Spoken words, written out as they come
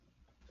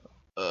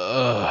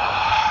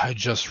I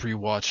just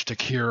rewatched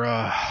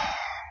Akira.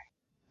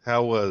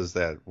 How was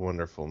that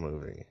wonderful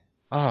movie?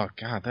 Oh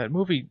god, that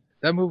movie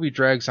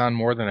drags on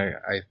more than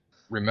I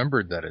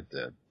remembered that it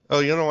did. Oh,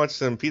 you want to watch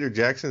some Peter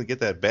Jackson to get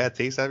that bad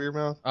taste out of your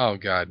mouth? Oh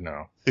god,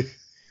 no.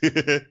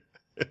 Because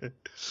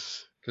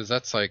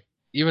that's like,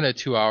 even at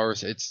 2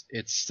 hours, it's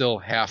still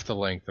half the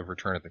length of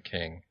Return of the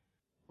King.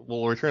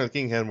 Well, Return of the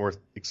King had more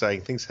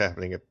exciting things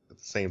happening at the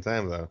same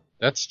time, though.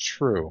 That's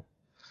true.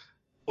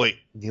 Wait,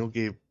 Neil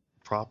gave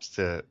props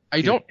to I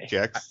Peter don't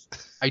Jackson?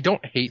 I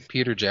don't hate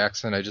Peter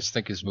Jackson. I just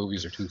think his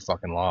movies are too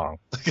fucking long.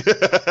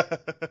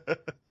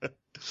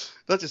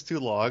 Not just too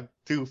long,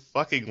 too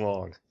fucking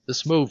long.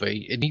 This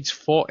movie, it needs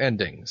 4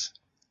 endings.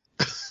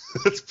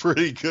 That's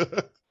pretty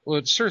good. Well,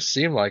 it sure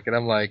seemed like it.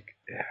 I'm like,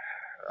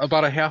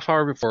 about a half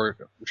hour before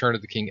Return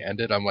of the King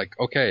ended, I'm like,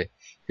 okay,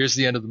 here's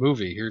the end of the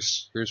movie.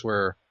 Here's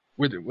where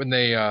when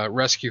they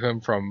rescue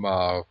him from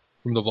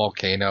the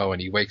volcano,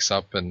 and he wakes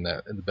up in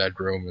the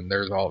bedroom, and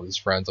there's all of his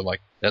friends. I'm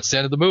like, that's the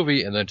end of the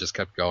movie, and then it just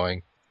kept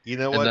going. You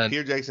know And what? then-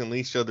 Peter Jackson at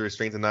least showed the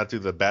restraint to not do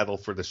the battle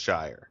for the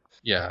Shire.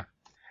 Yeah,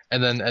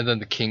 and then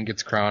the king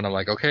gets crowned. I'm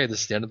like, okay,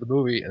 this is the end of the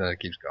movie, and then it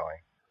keeps going.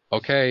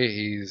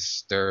 Okay,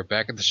 they're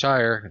back at the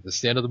Shire. This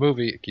is the end of the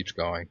movie. It keeps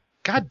going.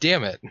 God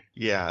damn it.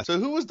 Yeah. So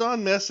who was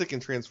Don Messick in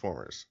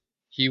Transformers?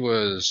 He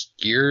was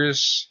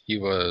Gears. He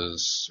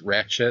was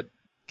Ratchet.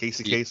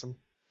 Casey Ye- Kasem?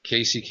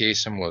 Casey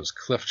Kasem was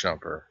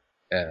Cliffjumper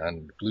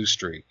and Blue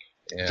Streak.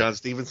 And John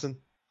Stevenson?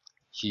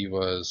 he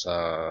was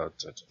I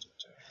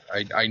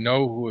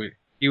know who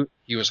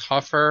he was.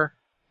 Huffer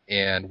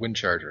and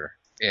Windcharger.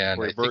 And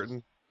Corey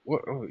Burton?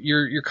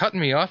 you're cutting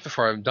me off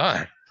before I'm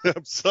done.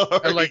 I'm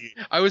sorry.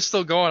 I was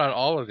still going on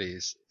all of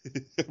these.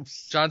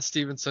 John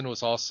Stevenson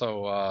was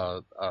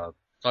also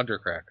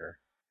Thundercracker.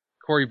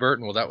 Corey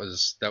Burton, well, that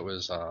was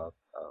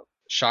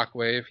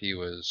Shockwave. He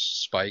was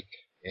Spike,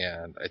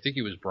 and I think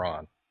he was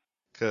Brawn.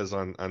 Because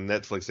on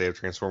Netflix they have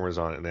Transformers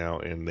on it now,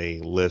 and they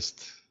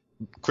list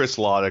Chris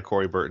Latta,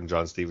 Corey Burton,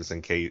 John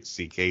Stevenson,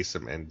 Casey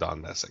Kasem, and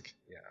Don Messick.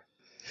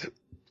 Yeah.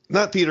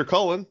 Not Peter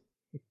Cullen.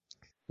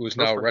 Who is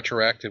now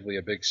retroactively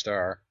a big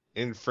star.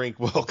 And Frank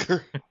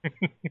Welker.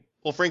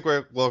 Well, Frank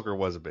Welker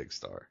was a big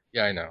star.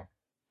 Yeah, I know.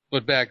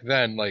 But back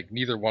then, like,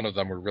 neither one of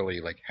them were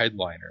really, like,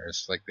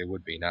 headliners like they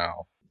would be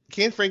now.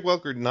 Can't Frank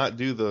Welker not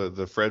do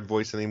the Fred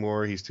voice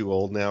anymore? He's too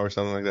old now or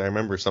something like that. I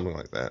remember something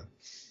like that.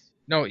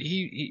 No,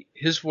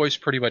 his voice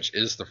pretty much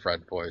is the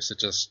Fred voice. It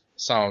just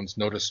sounds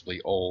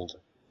noticeably old.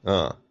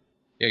 Yeah,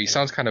 he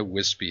sounds kind of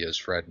wispy as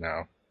Fred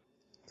now.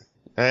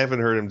 I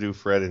haven't heard him do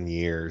Fred in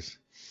years.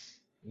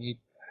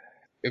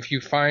 If you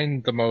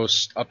find the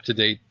most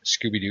up-to-date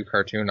Scooby-Doo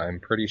cartoon, I'm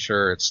pretty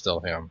sure it's still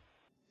him.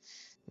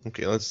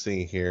 Okay, let's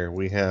see here.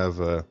 We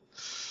have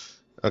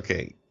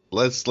okay,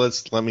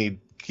 let me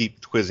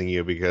keep quizzing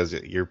you because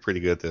you're pretty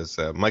good at this.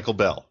 Michael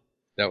Bell.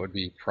 That would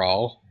be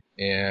Prowl,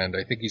 and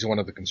I think he's one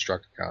of the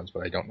Constructicons,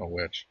 but I don't know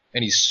which.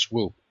 And he's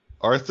Swoop.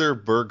 Arthur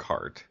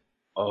Burghardt.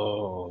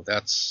 Oh,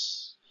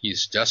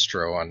 he's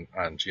Destro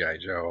on G.I.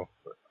 Joe.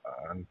 But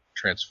on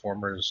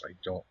Transformers, I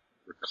don't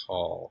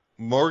recall.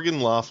 Morgan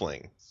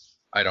Loughlin.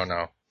 I don't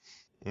know.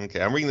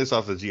 Okay, I'm reading this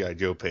off the G.I.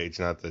 Joe page,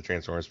 not the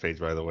Transformers page,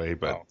 by the way.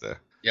 But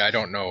yeah, I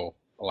don't know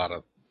a lot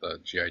of the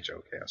G.I.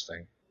 Joe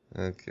casting.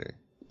 Okay,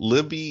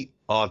 Libby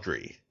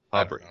Aubrey.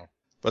 I don't know.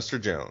 Buster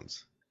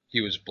Jones. He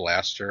was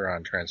Blaster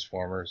on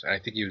Transformers, and I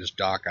think he was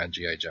Doc on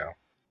G.I. Joe.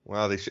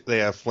 Wow, they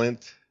have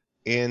Flint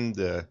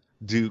and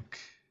Duke.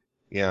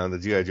 Yeah, on the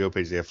G.I. Joe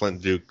page, they have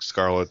Flint, Duke,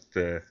 Scarlet,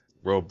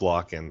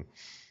 Roadblock,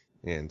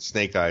 and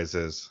Snake Eyes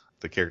as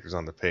the characters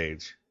on the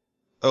page.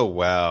 Oh,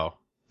 wow.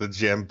 The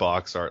gem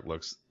box art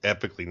looks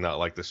epically not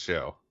like the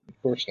show.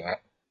 Of course not.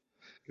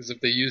 Because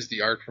if they used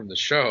the art from the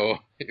show,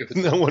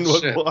 no one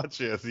would watch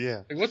it.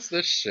 Yeah. Like, what's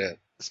this shit?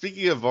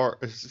 Speaking of art,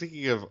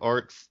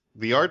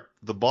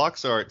 the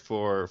box art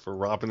for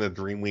Robin the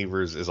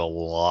Dreamweavers is a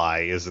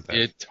lie, isn't it?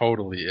 It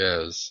totally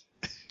is.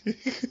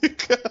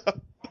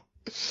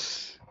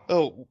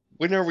 Oh,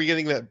 when are we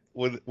getting that?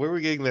 Where are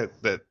we getting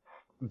that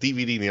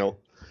DVD, Neil?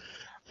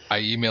 I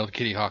emailed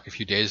Kitty Hawk a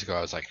few days ago.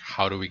 I was like,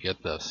 how do we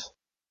get this?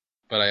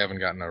 But I haven't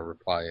gotten a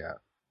reply yet.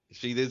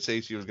 She did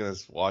say she was going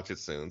to watch it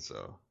soon,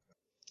 so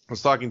I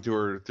was talking to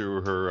her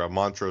through her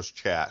Montrose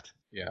chat.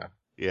 Yeah.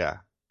 Yeah.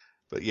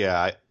 But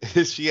yeah,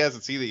 she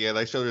hasn't seen it yet.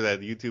 I showed her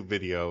that YouTube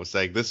video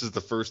saying this is the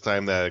first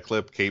time that a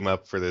clip came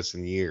up for this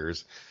in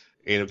years.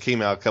 And it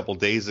came out a couple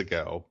days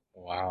ago.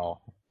 Wow.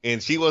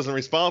 And she wasn't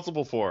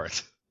responsible for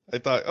it. I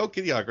thought, oh,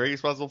 Kitty Hawk, are you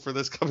responsible for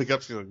this coming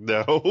up? She's like,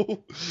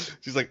 no.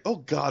 She's like, oh,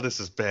 God, this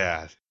is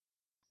bad.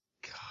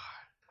 God.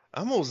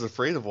 I'm almost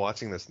afraid of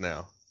watching this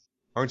now.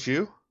 Aren't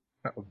you?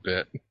 A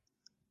bit.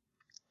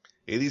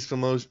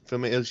 80s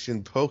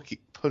Filmation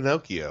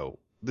Pinocchio.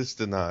 This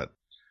did not.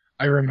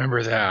 I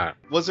remember that.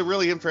 Was it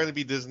really him trying to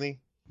be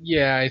Disney?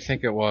 Yeah, I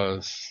think it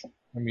was.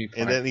 And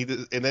then he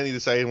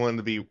decided he wanted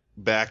to be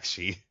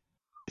Bakshi.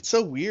 It's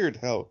so weird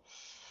how.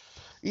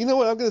 You know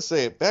what? I'm gonna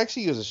say it.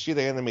 Bakshi is a shit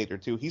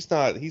animator too. He's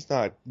not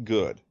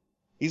good.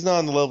 He's not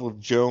on the level of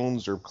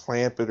Jones or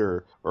Clampett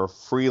or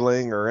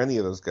Freeling or any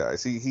of those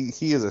guys.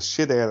 He is a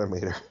shit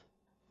animator.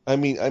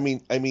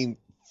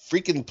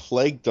 freaking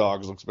Plague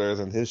Dogs looks better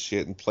than his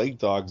shit, and Plague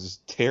Dogs is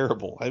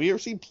terrible. Have you ever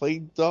seen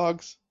Plague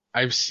Dogs?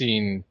 I've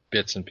seen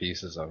bits and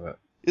pieces of it.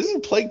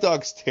 Isn't Plague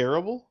Dogs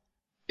terrible?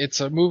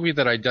 It's a movie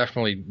that I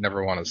definitely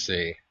never want to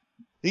see.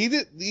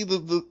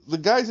 The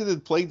guys that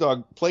did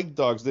Plague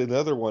Dogs did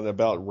another one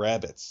about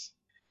rabbits.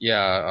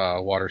 Yeah,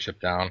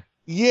 Watership Down.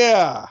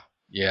 Yeah.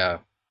 Yeah.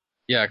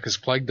 Yeah, because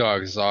Plague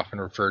Dogs is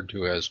often referred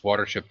to as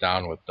Watership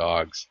Down with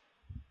dogs.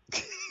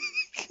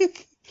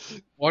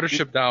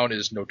 Watership Down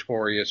is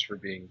notorious for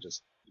being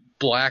just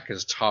black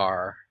as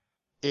tar.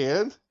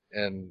 And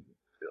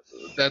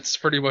that's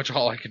pretty much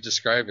all I could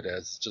describe it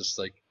as. Just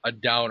like a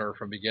downer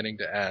from beginning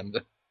to end.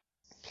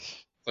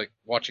 It's like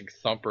watching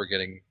Thumper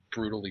getting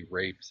brutally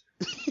raped.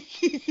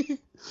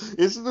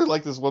 Isn't there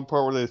like this one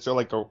part where they show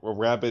like a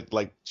rabbit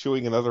like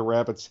chewing another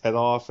rabbit's head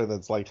off, and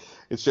it's like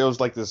it shows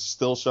like this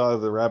still shot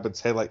of the rabbit's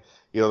head, like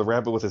the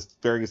rabbit with his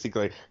bearing his teeth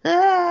like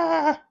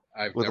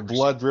with the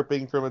blood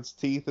dripping from its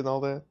teeth and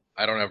all that.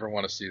 I don't ever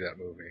want to see that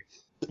movie.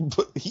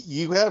 But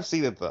you have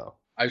seen it though.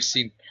 I've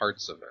seen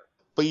parts of it.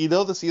 But you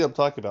know the scene I'm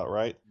talking about,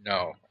 right?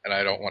 No, and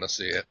I don't want to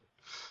see it.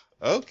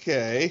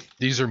 Okay.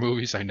 These are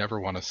movies I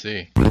never want to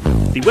see.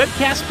 The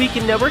Webcast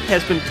Beacon Network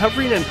has been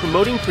covering and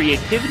promoting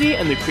creativity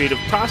and the creative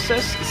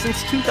process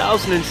since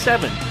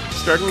 2007,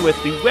 starting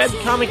with the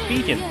Webcomic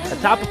Beacon, a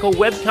topical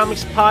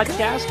webcomics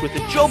podcast with a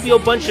jovial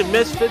bunch of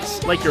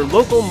misfits like your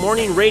local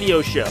morning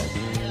radio show.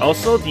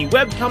 Also, the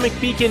Webcomic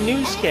Beacon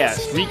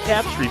newscast,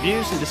 recaps,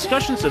 reviews, and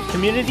discussions of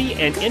community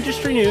and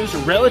industry news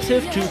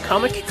relative to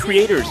comic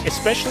creators,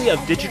 especially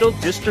of digital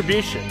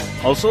distribution.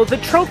 Also, the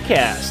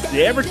Tropecast,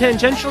 the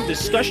ever-tangential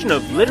discussion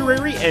of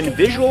literary and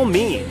visual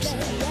memes.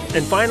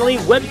 And finally,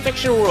 Web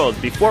Fiction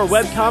World. Before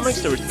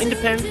webcomics, there was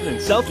independent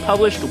and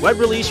self-published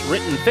web-release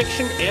written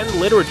fiction and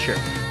literature.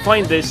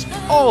 Find this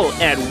all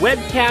at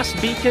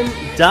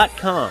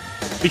webcastbeacon.com.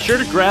 Be sure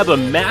to grab a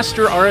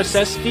master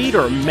RSS feed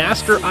or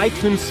master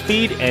iTunes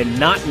feed and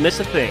not miss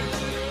a thing.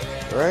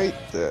 All right.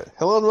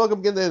 Hello and welcome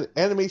again to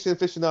Animation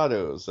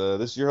Aficionados.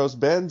 This is your host,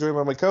 Ben, joined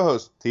by my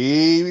co-host,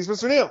 TV's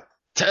Mr. Neil.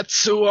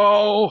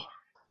 Tetsuo!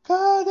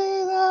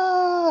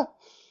 Kadena!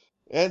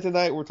 And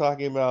tonight we're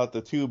talking about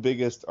the two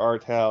biggest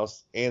art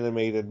house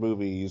animated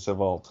movies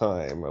of all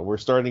time. We're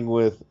starting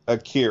with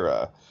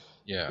Akira,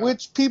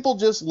 which people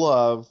just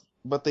love,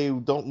 but they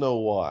don't know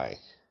why.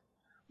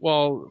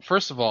 Well,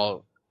 first of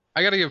all,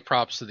 I gotta give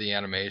props to the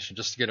animation,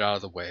 just to get it out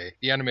of the way.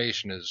 The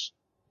animation is,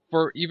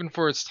 even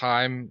for its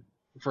time,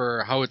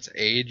 for how it's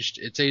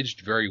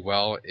aged very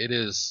well. It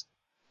is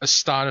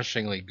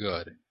astonishingly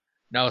good.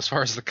 Now, as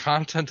far as the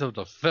content of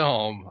the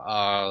film,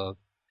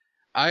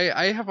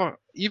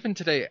 even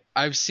today,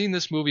 I've seen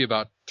this movie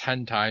about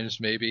 10 times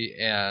maybe,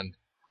 and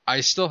I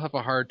still have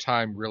a hard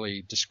time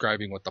really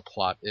describing what the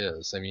plot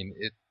is. I mean,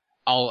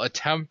 I'll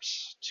attempt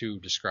to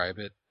describe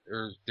it.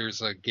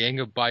 There's a gang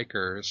of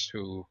bikers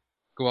who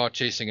go out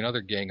chasing another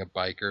gang of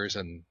bikers,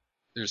 and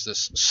there's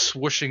this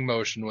swooshing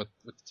motion with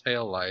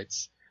tail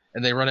lights,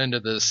 and they run into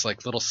this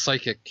like little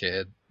psychic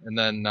kid, and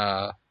then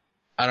I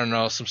don't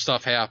know, some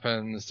stuff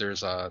happens.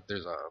 There's a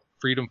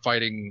freedom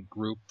fighting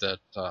group that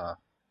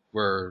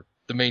where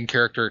the main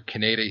character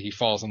Kaneda, he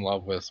falls in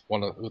love with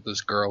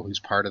this girl who's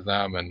part of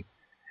them, and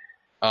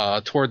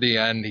toward the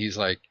end he's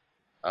like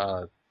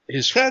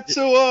his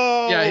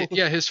Tetsuo!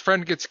 Yeah, his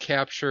friend gets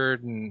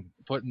captured and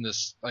put in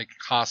this like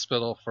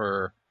hospital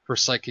for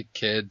psychic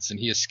kids, and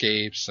he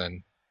escapes,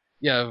 and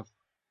you have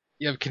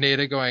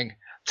Kaneda going,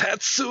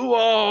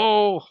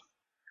 Tetsuo!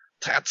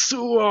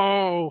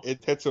 Tetsuo! And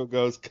Tetsuo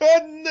goes,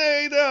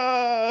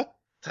 Kaneda!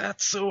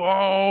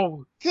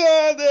 Tetsuo!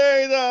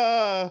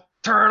 Kaneda!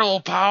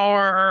 Turtle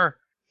power!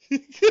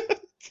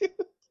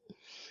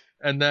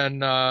 And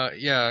then,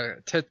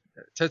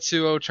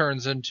 Tetsuo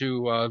turns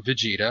into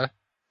Vegeta,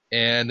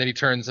 and then he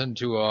turns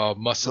into a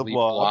muscly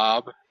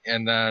blob,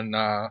 and then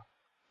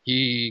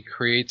he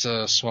creates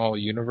a small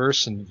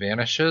universe and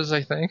vanishes,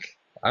 I think.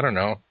 I don't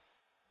know.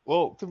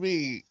 Well, to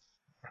me,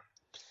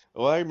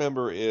 what I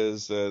remember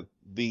is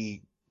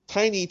the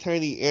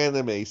tiny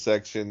anime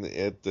section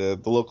at the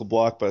local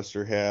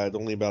Blockbuster had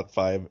only about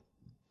 5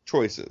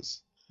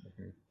 choices.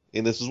 Mm-hmm.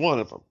 And this is one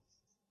of them.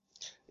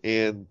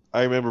 And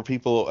I remember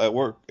people at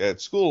work,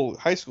 at school,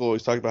 high school,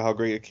 always talking about how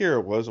great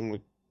Akira was. I'm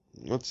like,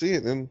 let's see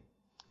it. And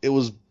it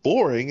was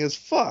boring as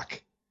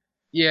fuck.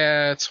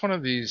 Yeah, it's one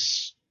of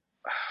these...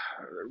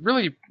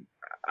 Really,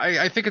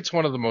 I think it's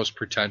one of the most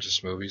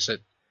pretentious movies.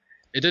 It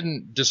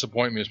didn't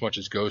disappoint me as much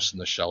as Ghost in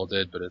the Shell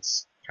did, but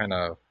it's kind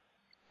of...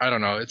 I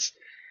don't know.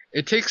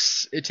 It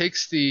takes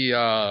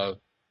the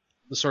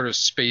sort of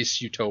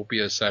space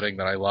utopia setting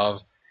that I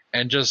love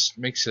and just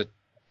makes it...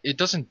 It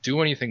doesn't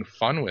do anything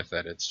fun with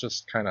it. It's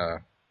just kind of...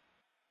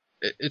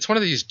 It's one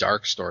of these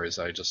dark stories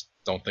I just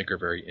don't think are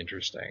very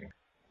interesting.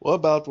 What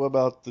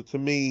about to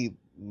me,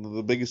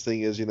 the biggest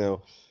thing is,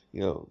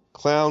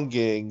 clown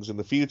gangs in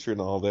the future and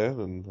all that,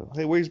 and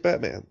hey, where's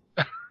Batman?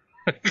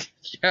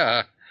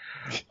 Yeah,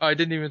 I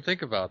didn't even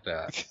think about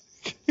that.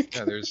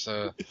 Yeah, there's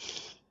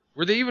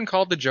Were they even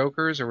called the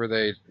Jokers, or were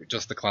they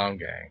just the Clown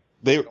Gang?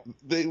 They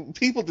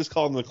people just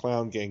call them the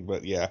Clown Gang,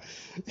 but yeah.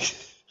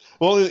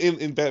 Well,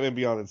 in Batman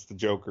Beyond, it's the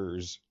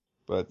Jokers,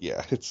 but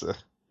yeah, it's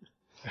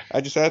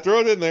I just had to throw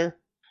it in there.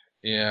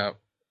 Yeah.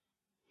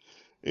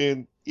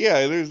 And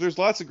yeah, there's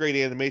lots of great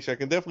animation. I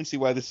can definitely see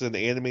why this is an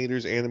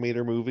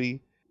animator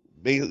movie.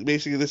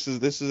 Basically, this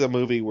is a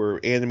movie where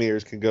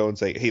animators can go and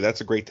say, "Hey,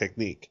 that's a great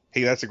technique.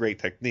 Hey, that's a great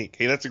technique.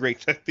 Hey, that's a great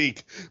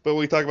technique." But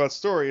when we talk about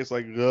story, it's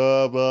like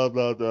blah blah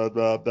blah blah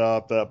blah blah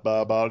blah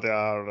blah blah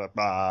blah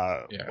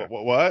blah. Yeah.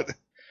 What?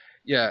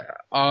 Yeah.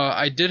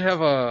 I did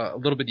have a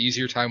little bit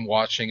easier time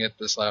watching it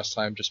this last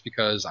time, just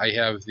because I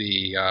have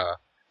the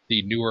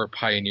newer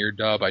Pioneer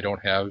dub. I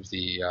don't have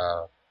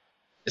the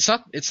it's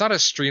not a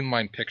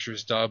Streamline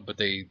Pictures dub, but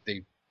they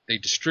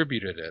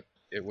distributed it.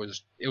 It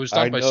was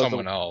done by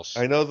someone else.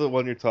 I know the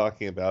one you're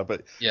talking about,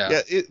 but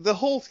Yeah. the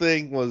whole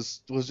thing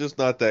was just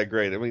not that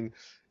great. I mean,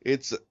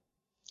 it's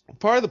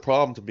part of the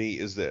problem to me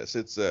is this.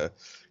 It's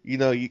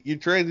you're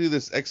trying to do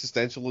this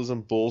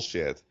existentialism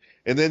bullshit,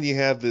 and then you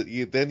have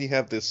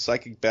this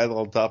psychic battle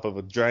on top of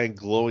a giant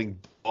glowing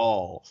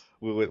ball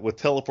with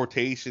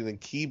teleportation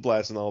and key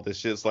blasts and all this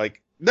shit. It's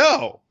like,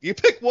 no, you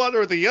pick one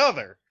or the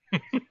other.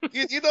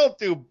 you don't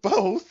do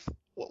both.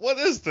 What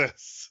is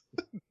this?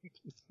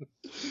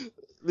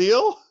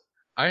 Neil?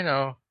 I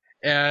know.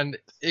 And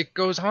it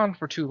goes on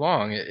for too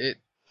long.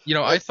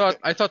 I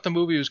thought the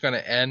movie was going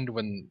to end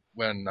when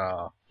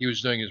he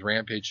was doing his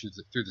rampage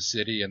through the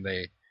city, and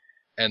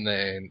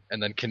then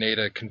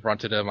Kaneda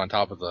confronted him on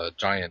top of the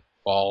giant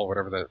ball,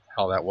 whatever the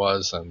hell that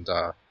was, and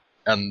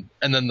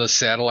then the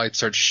satellite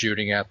starts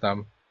shooting at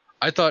them.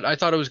 I thought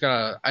I was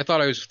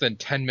within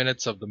 10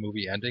 minutes of the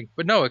movie ending,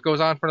 but no, it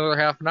goes on for another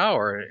half an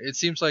hour. It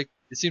seems like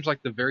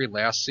the very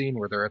last scene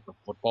where they're at the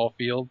football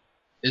field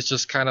is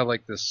just kind of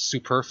like this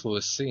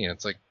superfluous scene.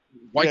 It's like,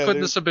 why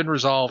couldn't this have been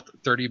resolved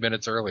 30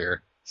 minutes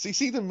earlier?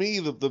 See, to me,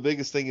 the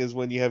biggest thing is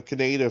when you have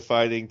Kaneda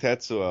fighting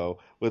Tetsuo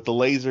with the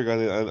laser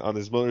gun on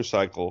his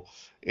motorcycle,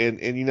 and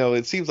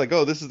it seems like,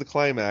 oh, this is the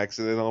climax,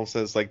 and then all of a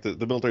sudden it's like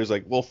the military's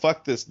like, well,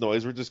 fuck this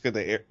noise, we're just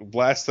gonna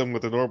blast them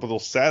with an orbital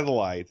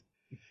satellite.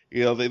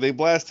 They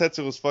blast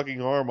Tetsuo's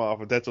fucking arm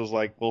off, and Tetsuo's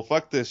like, well,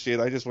 fuck this shit,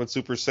 I just went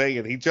Super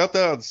Saiyan. He jumped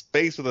out of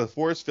space with a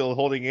force field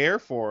holding air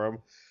for him,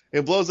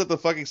 and blows up the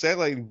fucking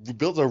satellite and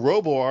builds a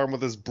robo arm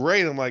with his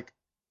brain. I'm like,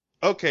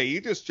 okay, you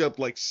just jumped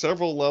like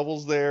several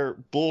levels there.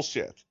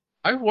 Bullshit.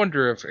 I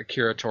wonder if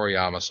Akira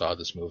Toriyama saw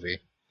this movie,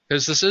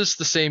 because this is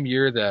the same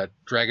year that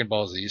Dragon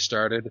Ball Z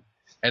started,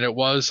 and it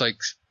was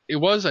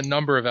a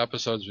number of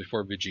episodes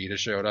before Vegeta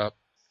showed up.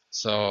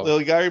 So, well,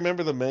 you gotta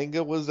remember the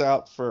manga was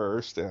out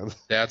first, and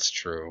that's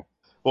true.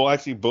 Well,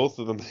 actually, both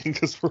of the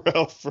mangas were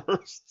out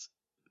first.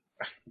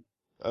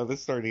 This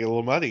is starting to get a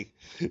little muddy.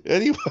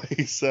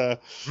 Anyways,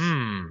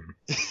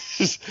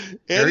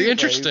 very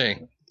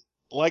interesting.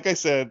 Like I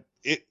said,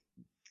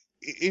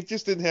 it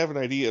just didn't have an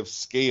idea of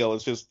scale.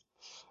 It's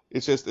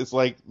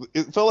like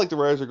it felt like the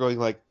writers are going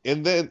like,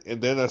 and then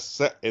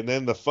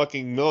the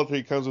fucking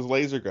military comes with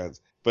laser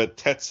guns, but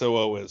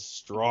Tetsuo is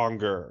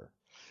stronger.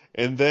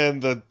 And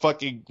then the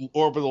fucking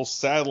orbital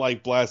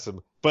satellite blasts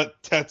him,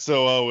 but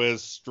Tetsuo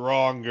is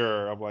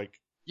stronger. I'm like,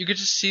 you could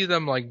just see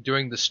them like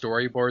doing the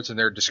storyboards, and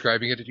they're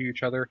describing it to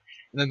each other,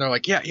 and then they're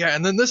like, yeah,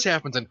 and then this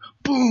happens, and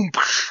boom,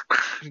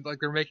 like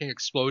they're making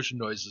explosion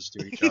noises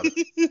to each other,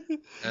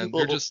 and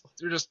they're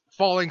just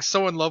falling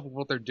so in love with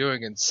what they're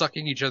doing and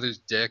sucking each other's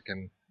dick,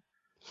 and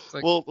it's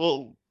like,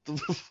 well,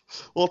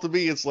 to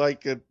me, it's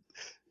like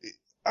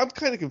I'm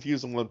kind of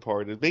confused on one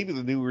part. Maybe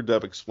the newer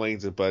dub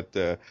explains it, but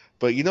the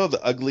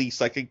ugly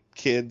psychic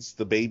kids,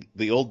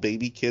 the old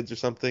baby kids or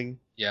something.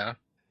 Yeah.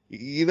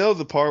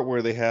 The part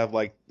where they have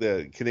like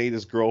the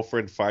Kaneda's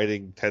girlfriend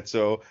fighting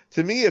Tetsuo.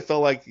 To me, it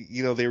felt like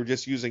they were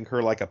just using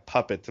her like a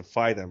puppet to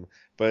fight him.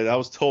 But I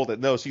was told that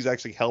no, she's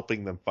actually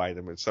helping them fight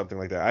him or something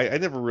like that. I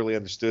never really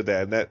understood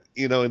that, and that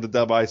in the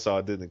dub I saw,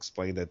 it didn't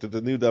explain that. Did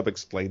the new dub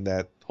explain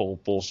that whole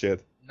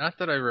bullshit? Not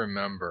that I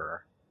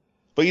remember.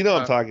 But what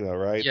I'm talking about,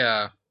 right?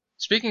 Yeah.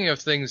 Speaking of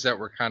things that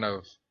were kind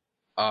of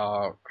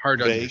hard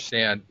to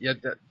understand, yeah,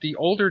 the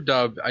older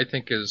dub I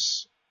think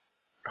is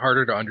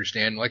harder to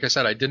understand. Like I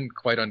said, I didn't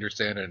quite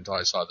understand it until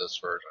I saw this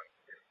version,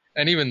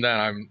 and even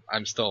then,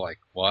 I'm still like,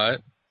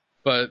 what?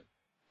 But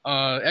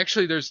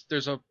actually, there's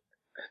a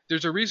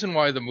reason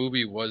why the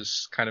movie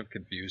was kind of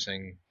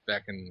confusing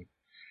back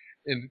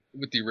in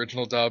with the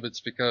original dub.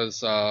 It's because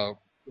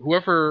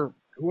whoever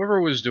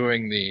was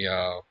doing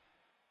the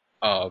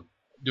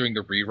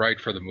rewrite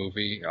for the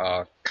movie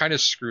kind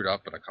of screwed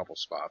up in a couple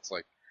spots.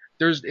 Like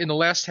there's in the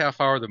last half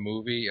hour of the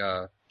movie,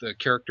 the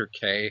character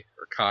Kay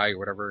or Kai,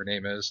 whatever her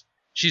name is,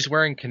 she's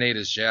wearing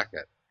Kaneda's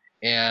jacket,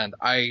 and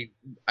I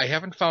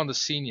haven't found the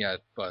scene yet,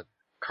 but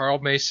Carl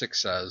Masick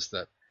says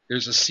that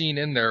there's a scene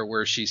in there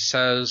where she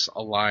says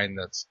a line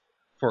that's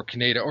for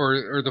Kaneda,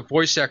 or the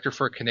voice actor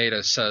for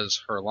Kaneda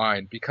says her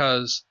line,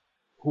 because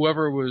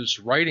whoever was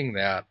writing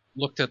that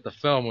looked at the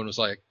film and was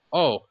like,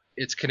 oh,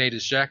 it's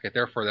Kaneda's jacket,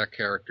 therefore that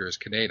character is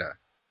Kaneda.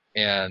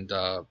 And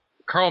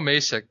Carl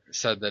Masek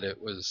said that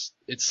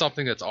it's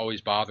something that's always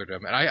bothered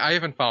him, and I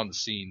haven't found the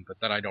scene, but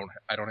then I don't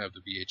have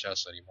the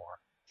VHS anymore.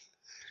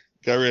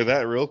 Got rid of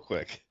that real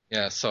quick.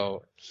 Yeah,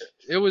 so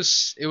it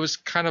was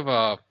kind of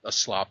a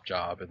slop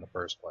job in the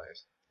first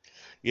place.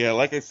 Yeah,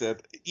 like I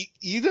said,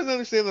 you didn't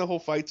understand the whole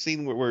fight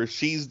scene where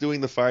she's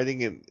doing the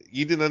fighting, and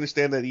you didn't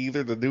understand that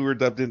either. The newer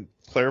dub didn't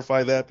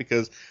clarify that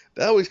because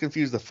that always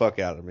confused the fuck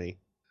out of me.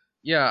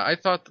 Yeah, I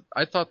thought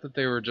that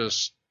they were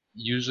just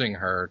using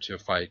her to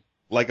fight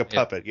like a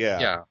puppet.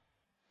 Yeah.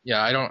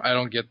 Yeah. I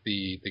don't get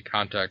the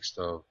context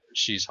of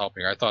she's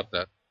helping her. I thought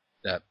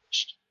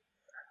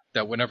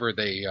that whenever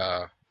they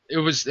it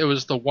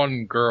was the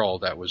one girl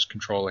that was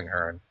controlling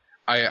her, and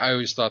I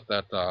always thought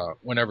that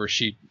whenever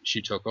she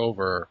took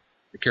over,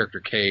 the character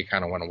K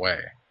kind of went away.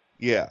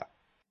 Yeah.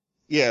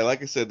 Yeah,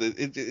 like I said,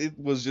 it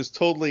was just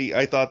totally,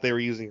 I thought they were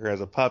using her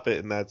as a puppet,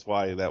 and that's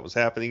why that was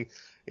happening.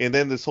 And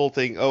then this whole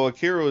thing,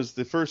 Akira was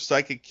the first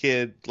psychic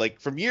kid, like,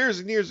 from years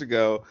and years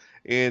ago,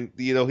 and,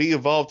 he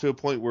evolved to a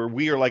point where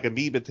we are like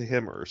amoeba to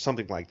him, or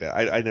something like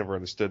that. I never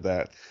understood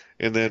that.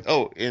 And then,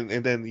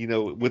 and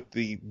then, with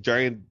the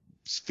giant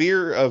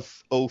sphere of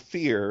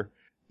fear,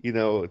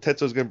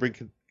 Tetsuo's gonna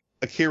bring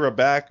Akira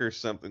back or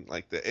something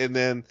like that. And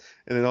then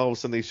all of a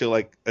sudden they show,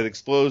 like, an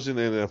explosion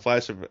and a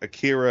flash of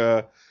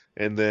Akira,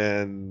 and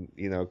then,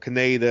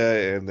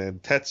 Kaneda, and then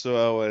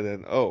Tetsuo, and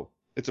then,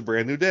 it's a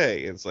brand new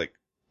day. And it's like,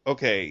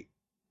 okay,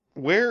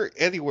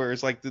 anywhere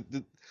is like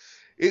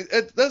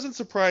it doesn't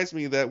surprise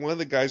me that one of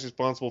the guys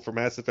responsible for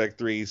Mass Effect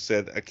 3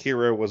 said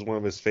Akira was one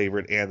of his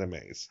favorite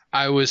animes.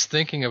 I was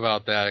thinking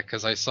about that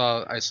because I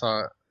saw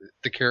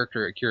the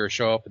character Akira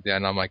show up at the end.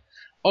 And I'm like,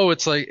 oh,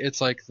 it's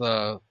like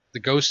the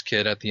ghost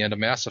kid at the end of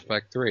Mass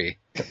Effect 3.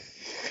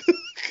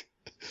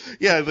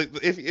 Yeah,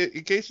 if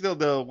in case you don't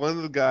know, one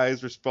of the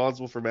guys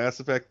responsible for Mass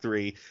Effect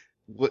 3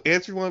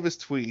 answered one of his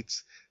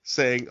tweets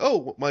saying,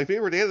 "Oh, my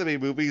favorite anime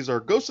movies are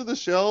Ghost in the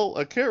Shell,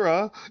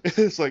 Akira." And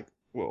it's like,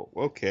 well,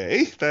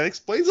 okay, that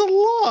explains a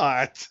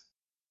lot.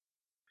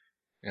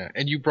 Yeah,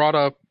 and you brought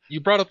up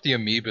the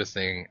amoeba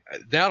thing.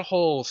 That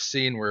whole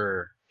scene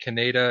where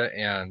Kaneda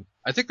and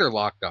I think they're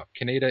locked up.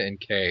 Kaneda and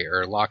Kay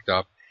are locked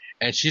up,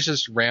 and she's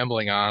just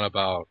rambling on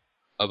about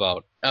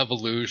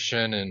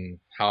evolution and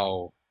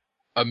how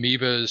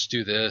amoebas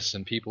do this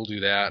and people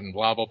do that and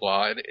blah blah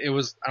blah. And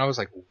I was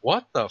like,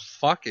 what the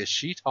fuck is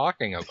she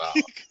talking about?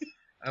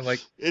 I'm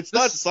like, it's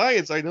not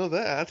science, I know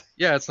that.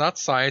 Yeah, it's not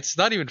science. It's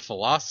not even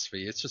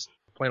philosophy. It's just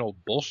plain old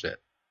bullshit.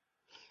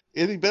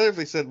 It'd be better if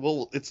they said,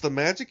 well, it's the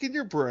magic in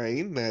your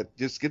brain that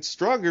just gets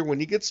stronger when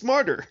you get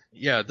smarter.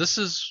 Yeah, this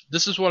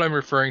is what I'm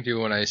referring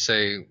to when I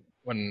say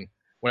when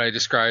I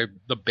describe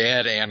the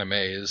bad anime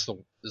is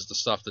the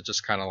stuff that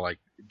just kind of like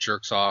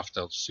jerks off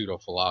to pseudo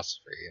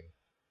philosophy.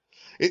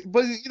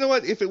 But you know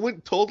what? If it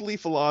went totally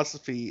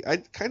philosophy,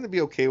 I'd kind of be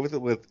okay with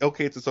it.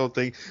 It's its own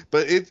thing.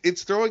 But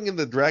it's throwing in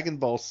the Dragon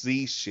Ball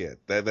Z shit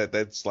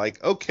that's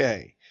like,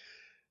 okay,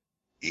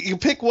 you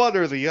pick one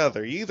or the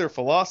other. You either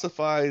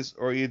philosophize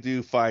or you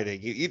do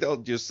fighting. You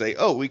don't just say,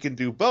 oh, we can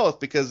do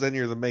both, because then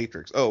you're the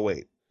Matrix. Oh,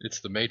 wait.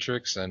 It's the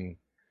Matrix, and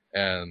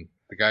the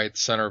guy at the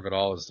center of it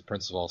all is the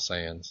Prince of all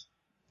Saiyans.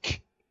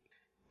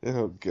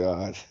 Oh,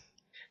 God.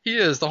 He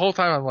is. The whole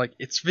time I'm like,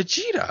 it's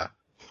Vegeta.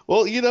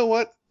 Well, you know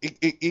what?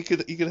 You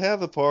could have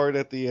the part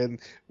at the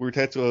end where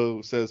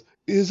Tetsuo says,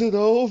 "Is it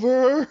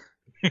over?"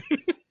 And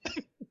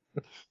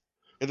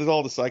then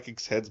all the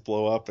psychics' heads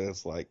blow up, and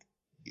it's like,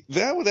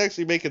 that would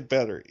actually make it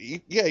better.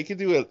 Yeah, you could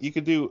do it. You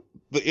could do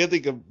the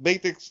ending of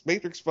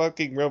Matrix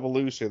fucking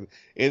Revolution,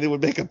 and it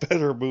would make a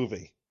better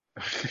movie.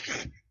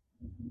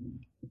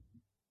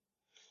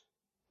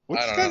 Which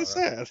is kind of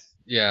sad.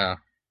 Yeah.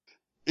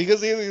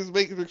 Because the ending of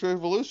Matrix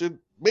Revolution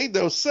made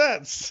no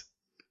sense.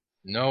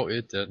 No,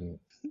 it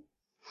didn't.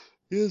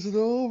 Is it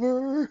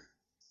over?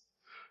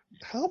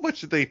 How much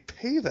did they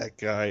pay that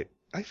guy?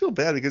 I feel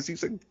bad because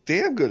he's a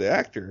damn good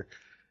actor.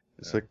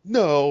 It's like,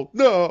 no.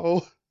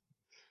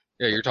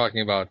 Yeah, you're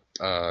talking about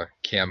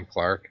Cam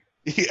Clark.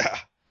 Yeah.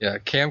 Yeah,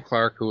 Cam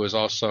Clark, who was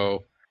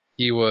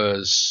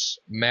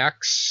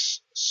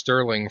Max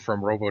Sterling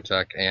from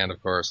Robotech, and of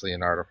course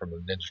Leonardo from the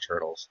Ninja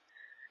Turtles.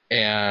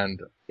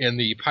 And in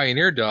the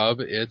Pioneer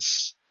dub,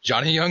 it's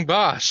Johnny Young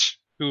Bosch,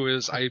 who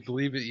is, I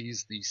believe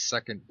he's the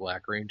second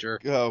Black Ranger.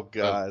 Oh,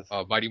 God.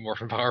 Of Mighty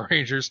Morphin Power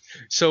Rangers.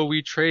 So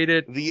we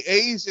traded... The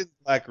Asian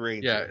Black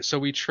Ranger. Yeah, so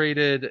we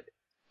traded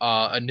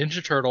a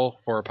Ninja Turtle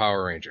for a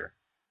Power Ranger.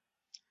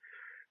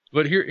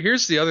 But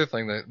here's the other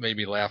thing that made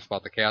me laugh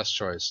about the cast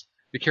choice.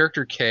 The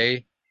character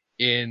K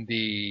in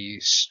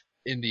the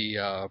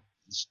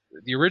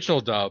original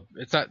dub,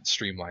 it's not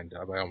Streamline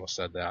dub, I almost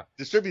said that.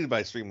 Distributed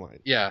by Streamline.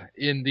 Yeah,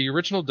 in the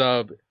original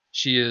dub,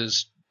 she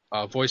is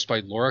voiced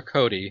by Laura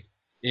Cody.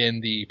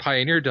 In the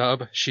Pioneer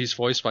dub, she's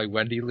voiced by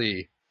Wendy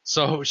Lee.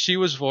 So she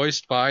was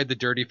voiced by the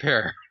Dirty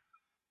Pair.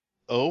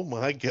 Oh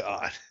my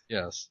God.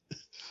 Yes.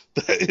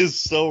 That is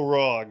so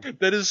wrong.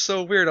 That is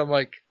so weird. I'm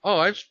like, oh,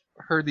 I've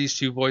heard these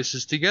two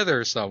voices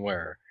together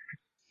somewhere.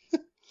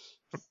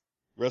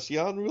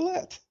 Russian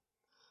roulette.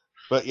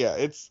 But yeah,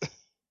 it's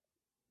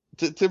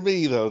to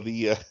me though,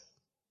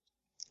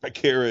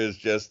 Akira is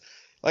just,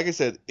 like I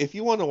said, if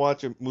you want to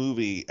watch a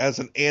movie as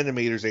an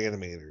animator's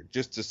animator,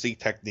 just to see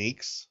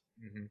techniques,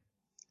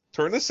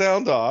 turn the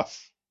sound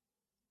off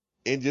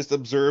and just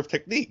observe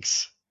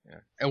techniques. Yeah.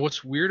 And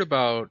what's weird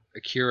about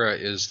Akira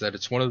is that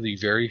it's one of the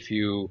very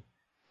few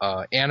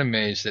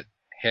animes that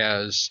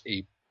has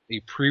a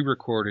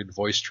pre-recorded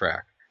voice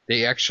track.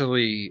 They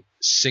actually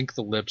sync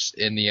the lips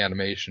in the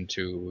animation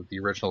to the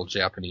original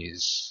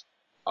Japanese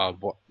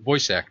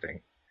voice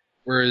acting.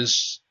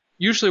 Whereas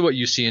usually what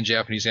you see in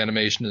Japanese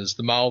animation is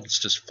the mouths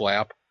just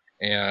flap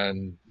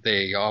and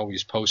they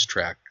always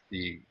post-track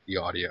the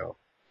audio.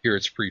 Here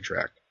it's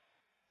pre-tracked.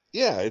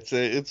 Yeah,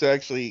 it's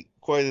actually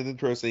quite an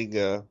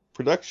interesting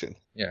production.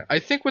 Yeah, I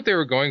think what they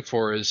were going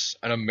for is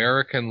an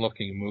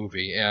American-looking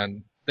movie,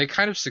 and they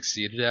kind of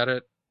succeeded at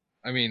it.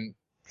 I mean,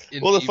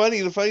 the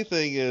funny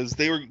thing is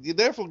they were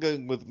definitely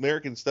going with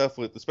American stuff,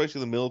 with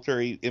especially the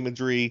military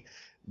imagery,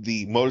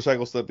 the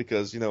motorcycle stuff,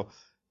 because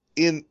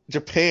in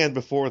Japan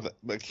before the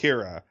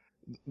Akira,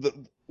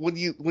 when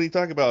you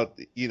talk about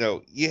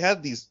you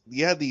had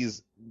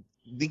these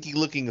dinky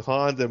looking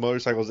Honda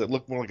motorcycles that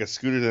looked more like a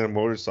scooter than a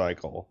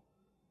motorcycle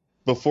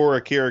before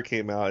Akira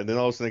came out, and then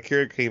all of a sudden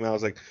Akira came out, I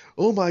was like,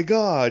 oh my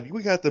god,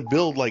 we got to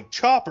build like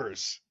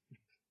choppers.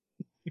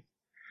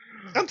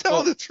 I'm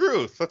telling the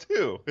truth,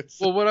 too.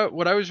 Well,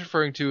 what I was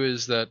referring to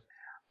is that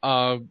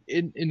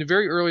in the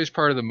very earliest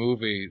part of the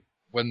movie,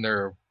 when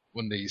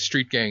the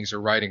street gangs are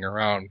riding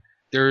around,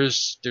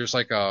 there's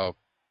like a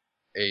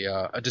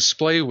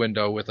display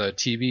window with a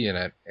TV in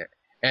it,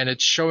 and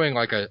it's showing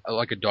like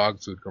a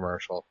dog food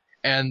commercial.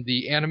 And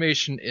the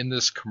animation in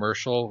this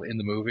commercial in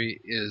the movie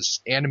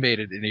is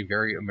animated in a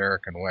very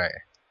American way.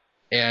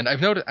 And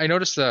I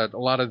noticed that a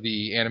lot of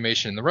the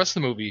animation in the rest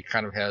of the movie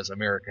kind of has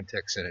American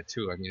ticks in it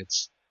too. I mean,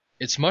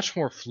 it's much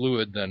more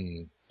fluid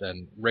than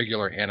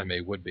regular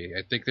anime would be.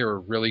 I think they were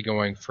really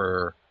going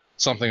for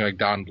something like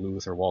Don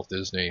Bluth or Walt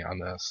Disney on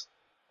this.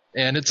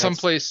 And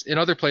in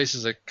other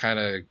places it kind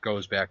of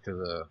goes back to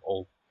the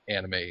old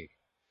anime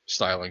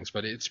stylings,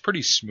 but it's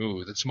pretty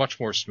smooth. It's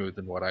much more smooth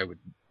than what I would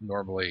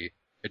normally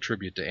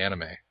attribute to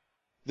anime.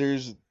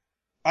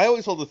 I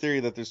always hold the theory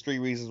that there's 3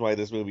 reasons why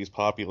this movie is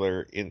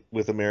popular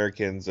with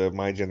Americans of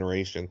my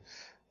generation,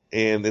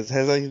 and it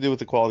has nothing to do with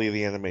the quality of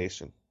the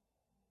animation.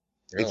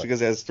 Really? It's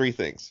because it has 3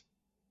 things: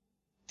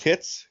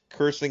 tits,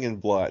 cursing,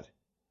 and blood.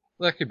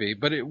 Well, that could be,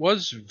 but it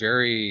was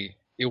very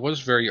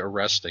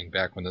arresting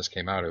back when this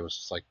came out. It was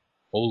just like,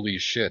 holy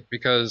shit,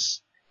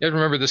 because you have to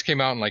remember this came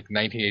out in like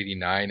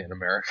 1989 in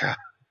America.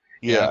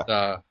 Yeah.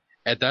 And,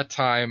 at that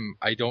time,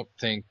 I don't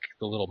think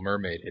The Little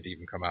Mermaid had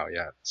even come out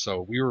yet.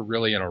 So we were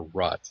really in a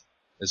rut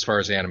as far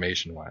as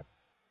animation went.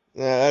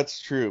 Yeah,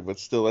 that's true, but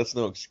still, that's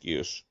no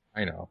excuse.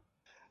 I know.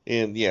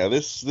 And yeah,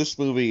 this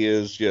movie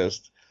is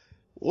just...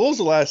 What was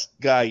the last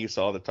guy you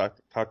saw that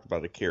talked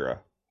about Akira?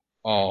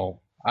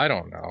 Oh, I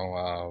don't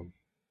know.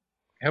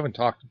 I haven't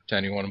talked to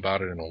anyone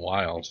about it in a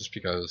while, just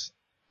because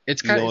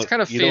it's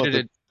kind of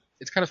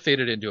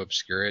faded into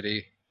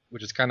obscurity,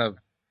 which is kind of...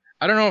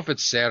 I don't know if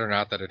it's sad or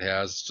not that it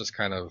has. It's just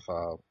kind of,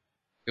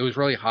 it was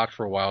really hot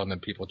for a while, and then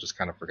people just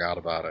kind of forgot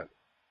about it.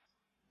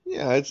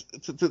 Yeah,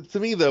 to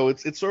me though,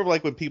 it's sort of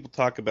like when people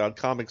talk about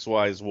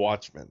comics-wise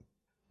Watchmen.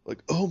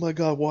 Like, oh my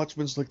God,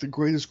 Watchmen's like the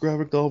greatest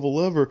graphic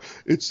novel ever.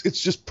 It's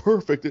just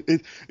perfect.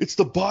 It's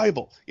the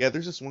Bible. Yeah,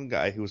 there's this one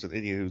guy who was an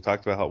idiot who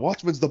talked about how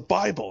Watchmen's the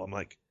Bible. I'm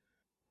like,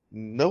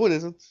 no, it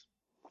isn't.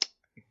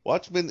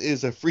 Watchmen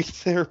is a free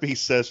therapy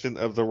session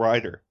of the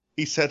writer.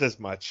 He said as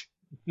much.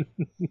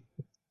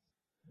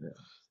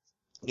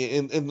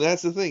 And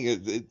that's the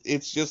thing.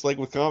 It's just like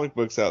with comic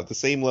books out. The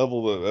same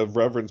level of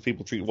reverence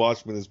people treat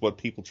Watchmen is what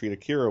people treat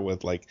Akira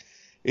with. Like,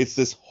 it's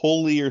this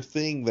holier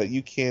thing that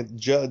you can't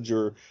judge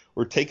or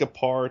take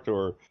apart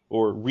or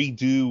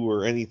redo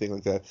or anything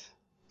like that.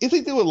 If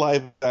they do a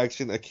live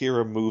action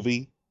Akira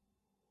movie,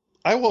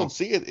 I won't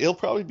see it. It'll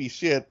probably be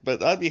shit,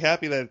 but I'd be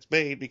happy that it's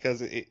made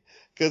because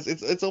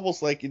it's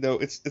almost like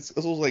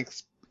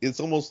it's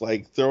almost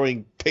like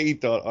throwing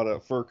paint on a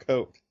fur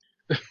coat.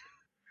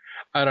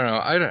 I don't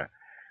know.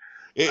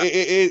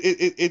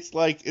 It's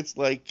like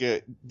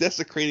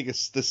desecrating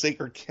the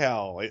sacred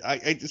cow.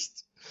 I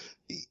just,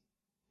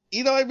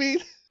 you know what I mean?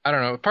 I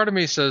don't know. Part of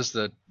me says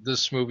that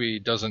this movie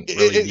doesn't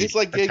really need it's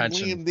like getting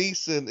attention. Liam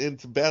Neeson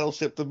into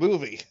Battleship the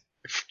movie.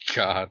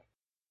 God.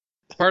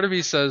 Part of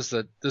me says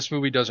that this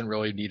movie doesn't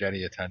really need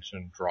any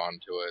attention drawn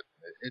to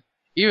it.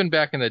 Even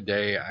back in the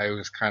day, I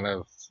was kind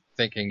of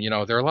thinking,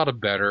 there are a lot of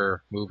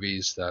better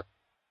movies that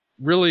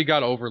really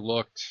got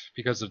overlooked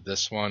because of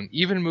this one.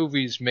 Even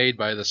movies made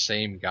by the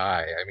same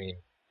guy. I mean,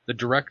 the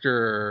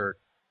director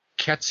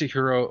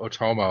Katsuhiro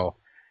Otomo,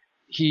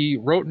 he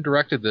wrote and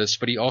directed this,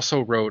 but he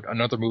also wrote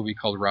another movie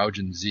called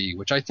Raujin Z,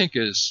 which I think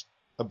is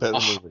a better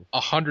movie,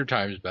 100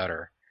 times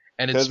better.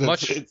 And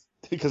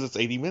because it's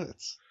 80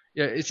 minutes.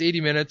 Yeah, it's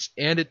 80 minutes,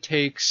 and it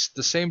takes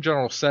the same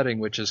general setting,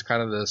 which is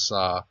kind of this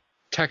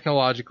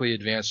technologically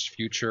advanced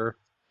future,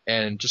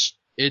 and just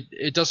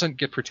it doesn't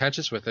get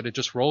pretentious with it. It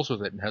just rolls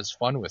with it and has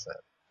fun with it.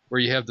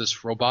 Where you have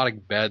this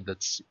robotic bed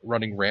that's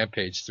running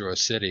rampage through a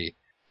city,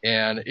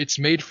 and it's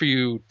made for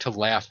you to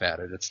laugh at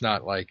it. It's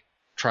not like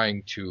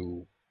trying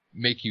to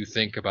make you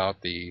think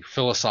about the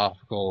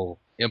philosophical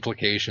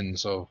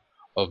implications of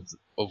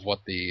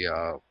what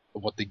the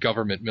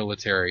government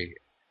military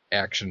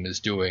action is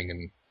doing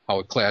and how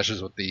it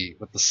clashes with the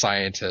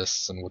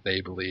scientists and what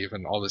they believe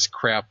and all this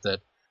crap that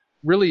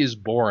really is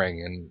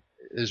boring and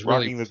is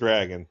really Rocking the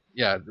Dragon.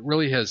 Yeah, it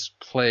really has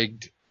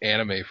plagued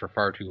anime for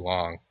far too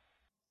long.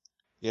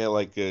 Yeah,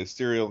 like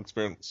Serial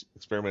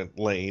Experiment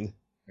Lane,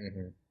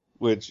 Mm-hmm.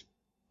 which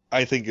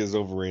I think is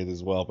overrated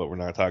as well, but we're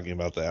not talking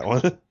about that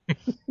one.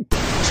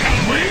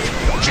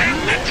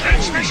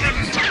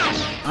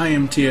 I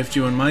am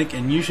TFG1 Mike,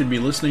 and you should be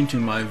listening to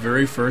my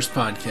very first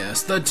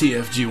podcast, the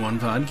TFG1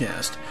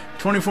 Podcast.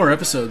 24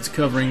 episodes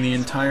covering the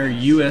entire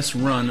U.S.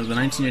 run of the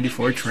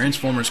 1984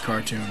 Transformers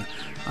cartoon.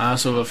 I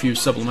also have a few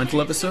supplemental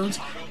episodes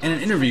and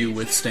an interview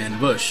with Stan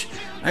Bush.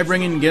 I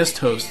bring in guest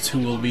hosts who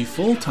will be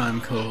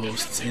full-time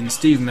co-hosts in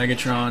Steve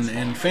Megatron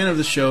and fan of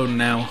the show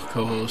now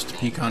co-host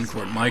Pecan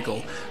Court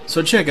Michael.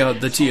 So check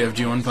out the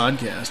TFG1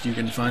 Podcast. You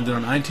can find it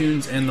on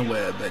iTunes and the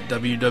web at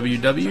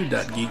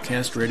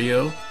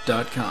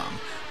www.geekcastradio.com.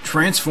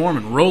 Transform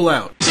and roll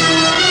out.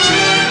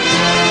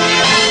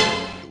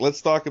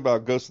 Let's talk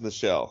about Ghost in the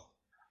Shell.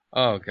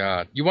 Oh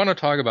God, you want to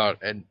talk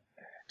about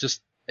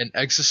just an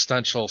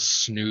existential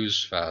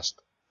snooze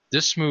fest?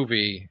 This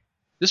movie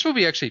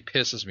actually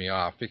pisses me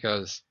off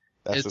because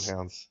That's the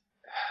sounds.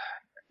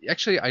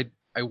 Actually, I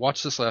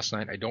watched this last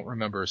night. I don't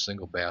remember a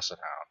single Basset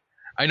Hound.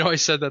 I know I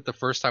said that the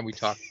first time we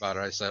talked about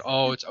it. I said,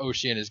 "Oh, it's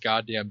Oshie and his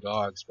goddamn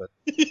dogs," but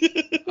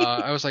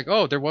I was like,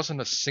 "Oh, there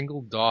wasn't a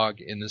single dog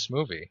in this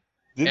movie."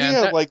 Didn't he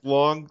have like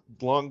long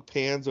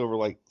pans over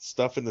like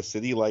stuff in the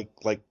city, like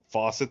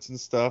faucets and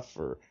stuff?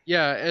 Or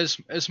yeah,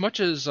 as much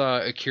as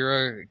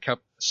Akira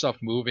kept stuff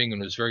moving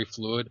and was very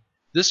fluid,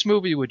 this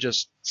movie would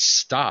just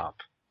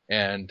stop,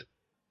 and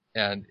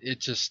it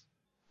just.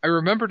 I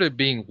remembered it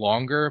being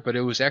longer, but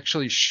it was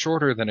actually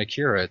shorter than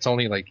Akira. It's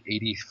only like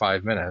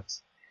 85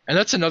 minutes, and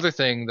that's another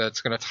thing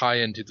that's going to tie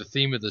into the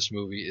theme of this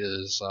movie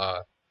is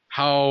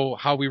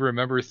how we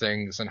remember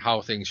things and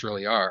how things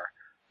really are.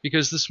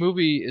 Because this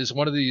movie is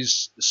one of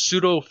these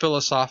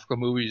pseudo-philosophical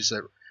movies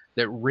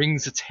that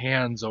wrings its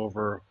hands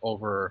over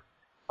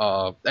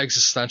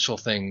existential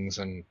things,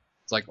 and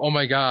it's like, oh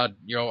my God,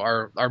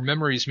 our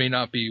memories may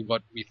not be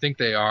what we think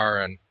they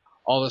are, and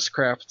all this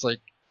crap. It's like,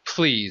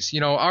 please,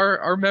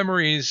 our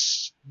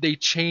memories, they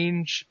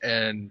change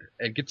and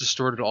get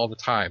distorted all the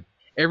time.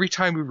 Every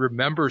time we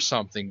remember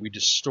something, we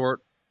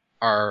distort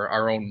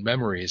our own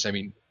memories. I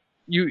mean,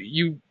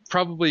 you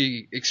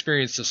probably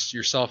experienced this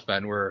yourself,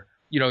 Ben, where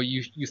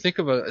you think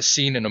of a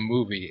scene in a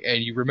movie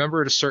and you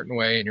remember it a certain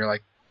way and you're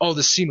like, oh,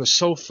 this scene was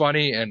so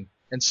funny and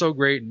so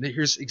great, and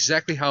here's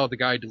exactly how the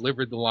guy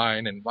delivered the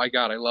line, and my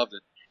God, I loved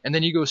it. And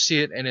then you go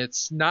see it and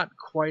it's not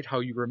quite how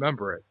you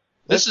remember it.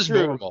 This is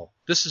normal.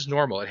 This is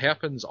normal. It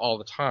happens all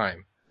the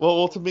time.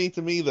 Well, to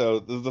me though,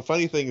 the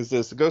funny thing is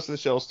this: the Ghost in the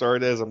Shell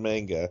started as a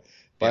manga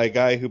by a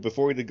guy who,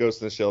 before he did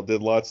Ghost in the Shell,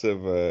 did lots of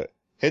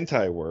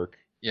hentai work.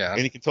 Yeah,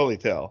 and you can totally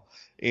tell.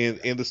 And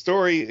the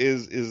story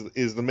is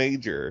the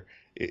major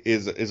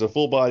is a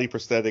full body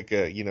prosthetic,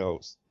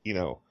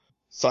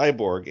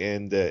 cyborg,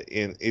 and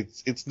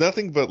it's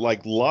nothing but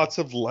like lots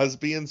of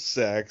lesbian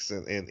sex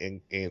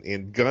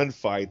and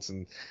gunfights,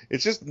 and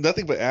it's just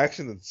nothing but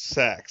action and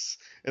sex.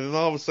 And then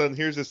all of a sudden,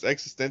 here's this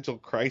existential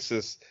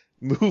crisis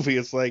movie.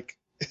 It's like,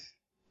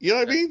 you know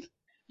what I mean?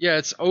 Yeah,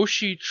 it's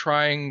Oshii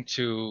trying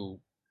to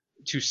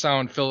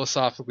sound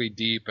philosophically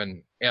deep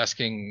and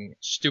asking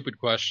stupid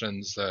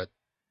questions that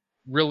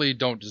really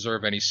don't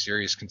deserve any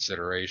serious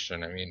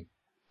consideration. I mean,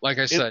 like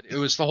I said, it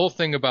was the whole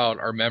thing about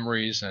our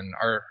memories and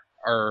our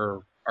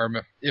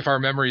if our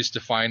memories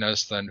define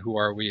us, then who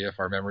are we if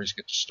our memories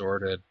get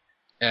distorted?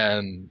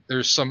 And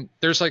there's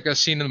like a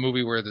scene in the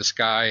movie where this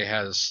guy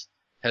has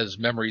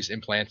memories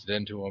implanted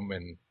into him,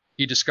 and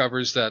he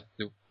discovers that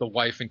the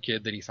wife and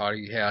kid that he thought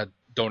he had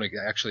don't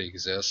actually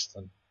exist.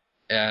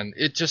 And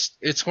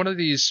it's one of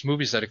these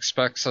movies that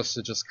expects us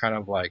to just kind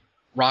of like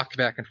rock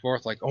back and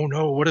forth, like, oh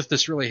no, what if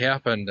this really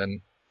happened?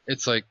 And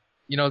it's like,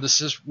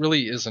 this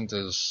really isn't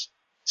as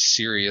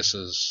serious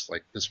as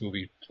like this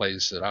movie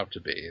plays it out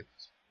to be.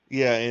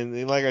 Yeah,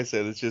 and like I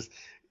said, it's just,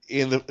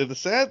 and the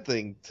sad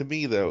thing to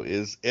me though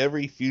is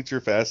every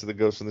future facet that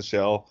Ghost in the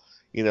Shell,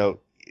 the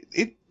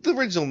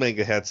original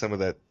manga had some of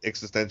that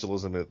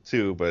existentialism in it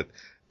too, but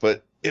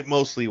it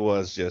mostly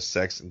was just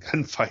sex and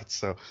gunfights.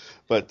 So,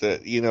 but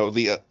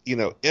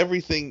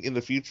everything in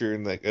the future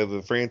in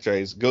the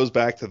franchise goes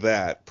back to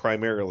that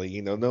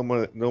primarily. No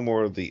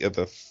more of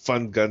the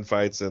fun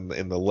gunfights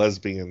and the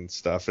lesbian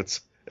stuff.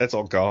 That's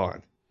all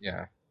gone.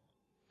 Yeah,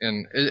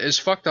 and as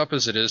fucked up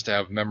as it is to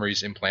have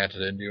memories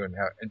implanted into you and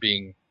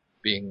being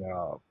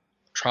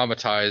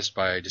traumatized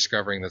by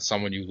discovering that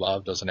someone you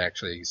love doesn't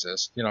actually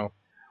exist.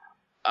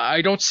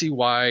 I don't see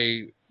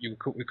why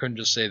we couldn't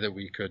just say that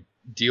we could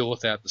deal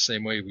with that the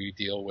same way we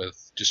deal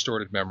with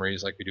distorted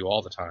memories like we do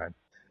all the time.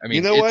 I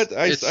mean, what?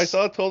 I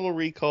saw Total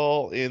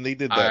Recall, and they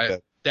did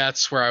that.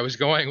 That's where I was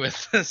going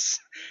with this.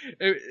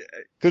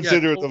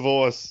 Consider it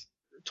divorce.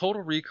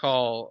 Total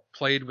Recall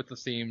played with the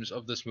themes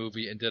of this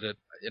movie and did it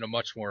in a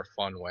much more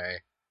fun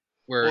way,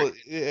 where Well,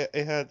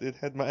 it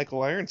had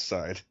Michael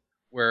Ironside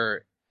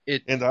where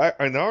it and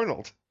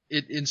Arnold.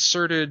 it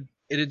inserted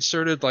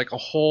like a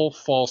whole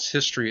false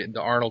history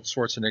into Arnold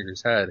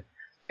Schwarzenegger's head,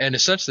 and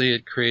essentially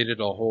it created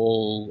a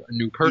whole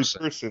new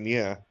person. New person,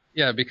 yeah.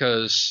 Yeah,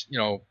 because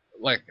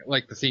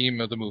like the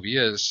theme of the movie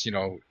is,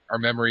 our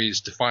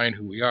memories define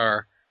who we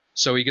are.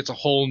 So he gets a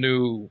whole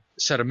new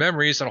set of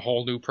memories and a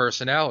whole new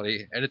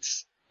personality, and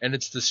it's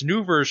this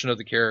new version of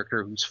the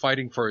character who's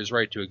fighting for his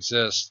right to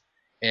exist,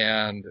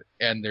 and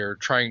they're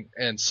trying,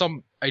 and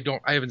I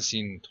haven't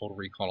seen Total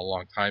Recall in a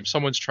long time.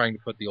 Someone's trying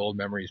to put the old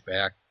memories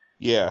back.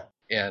 Yeah.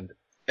 And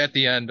at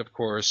the end, of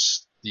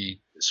course, the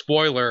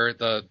spoiler,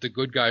 the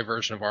good guy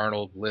version of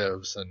Arnold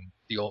lives, and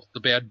the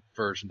bad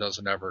version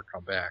doesn't ever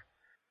come back.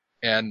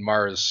 And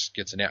Mars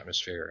gets an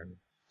atmosphere and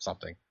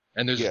something.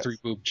 And there's a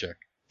 3-boob chick.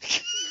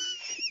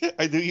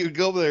 I knew you'd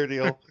go there,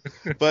 Neil.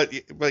 but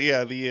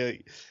yeah,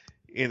 and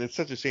it's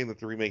such a shame that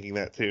they're remaking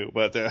that too.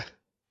 But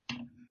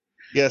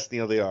yes,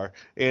 Neil, they are.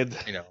 And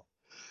I know.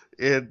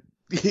 And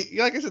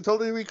like I said,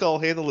 Total Recall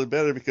handled it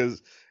better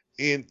because,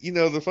 and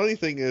the funny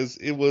thing is,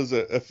 it was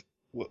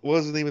what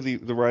was the name of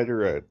the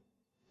writer?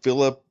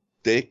 Philip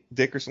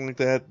Dick or something like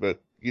that. But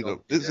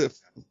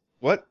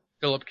what?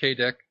 Philip K.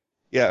 Dick.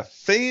 Yeah,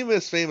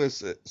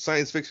 famous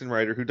science fiction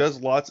writer who does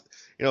lots.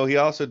 He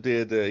also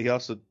did.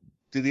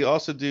 Did he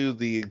also do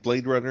the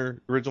Blade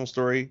Runner original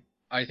story?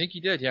 I think he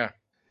did. Yeah.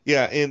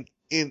 Yeah, and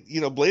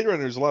Blade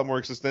Runner is a lot more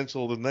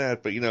existential than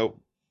that. But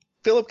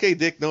Philip K.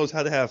 Dick knows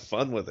how to have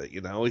fun with it.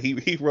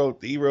 He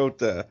wrote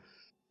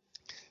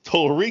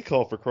Total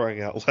Recall, for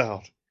crying out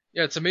loud.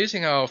 Yeah, it's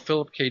amazing how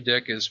Philip K.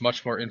 Dick is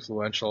much more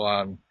influential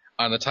on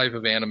the type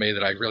of anime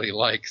that I really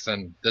like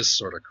than this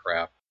sort of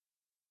crap.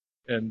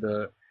 And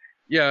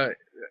yeah,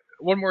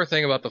 one more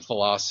thing about the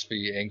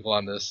philosophy angle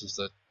on this is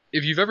that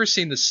if you've ever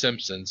seen The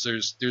Simpsons,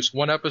 there's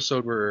one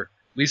episode where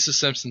Lisa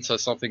Simpson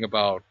says something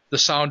about the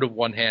sound of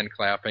one hand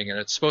clapping, and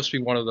it's supposed to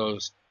be one of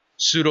those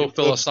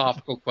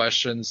pseudo-philosophical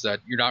questions that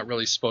you're not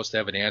really supposed to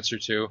have an answer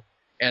to.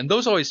 And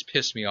those always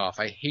piss me off.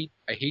 I hate.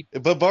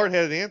 But Bart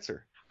had an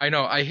answer. I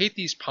know. I hate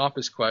these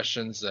pompous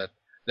questions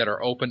that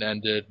are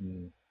open-ended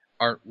and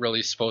aren't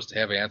really supposed to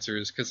have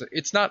answers, because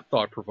it's not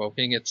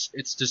thought-provoking.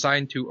 It's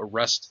designed to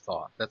arrest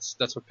thought. That's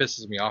what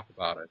pisses me off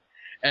about it.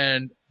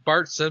 And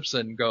Bart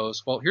Simpson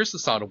goes, well, here's the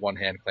sound of one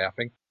hand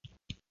clapping.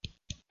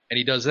 And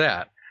he does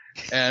that.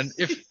 And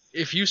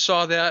if you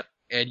saw that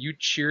and you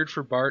cheered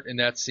for Bart in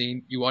that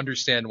scene, you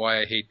understand why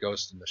I hate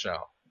Ghost in the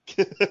Shell.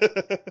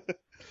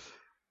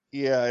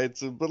 Yeah,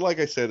 but like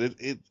I said,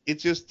 it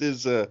just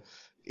is. The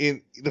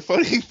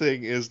funny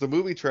thing is, the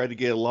movie tried to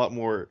get a lot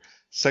more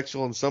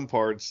sexual in some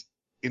parts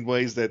in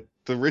ways that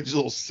the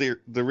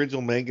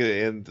original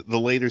manga and the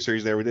later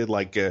series never did,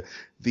 like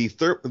the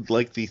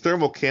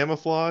thermal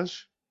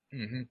camouflage.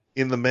 Mm-hmm.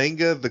 In the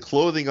manga, the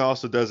clothing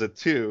also does it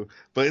too.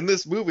 But in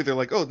this movie, they're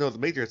like, oh no, the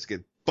Major has to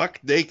get buck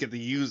naked to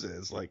use it.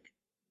 It's like,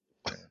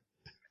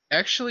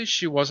 actually,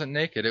 she wasn't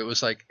naked. It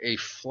was like a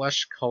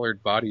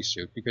flesh-colored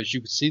bodysuit, because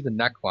you could see the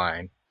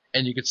neckline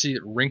and you could see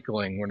it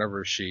wrinkling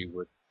whenever she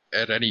would,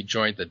 at any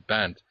joint that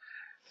bent.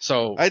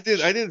 So I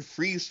didn't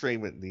freeze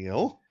frame it,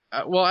 Neil.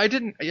 Well, I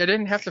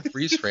didn't have to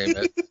freeze frame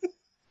it,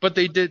 but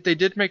they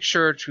did make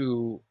sure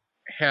to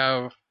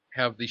have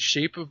the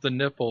shape of the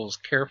nipples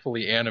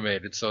carefully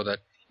animated, so that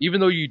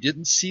even though you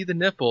didn't see the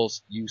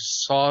nipples, you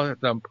saw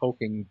them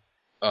poking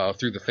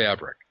through the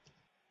fabric.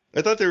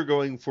 I thought they were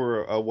going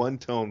for a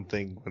one-tone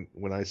thing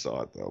when I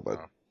saw it, though. But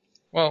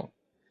well,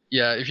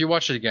 yeah, if you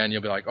watch it again,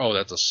 you'll be like, oh,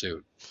 that's a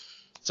suit.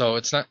 So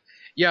it's not.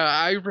 Yeah,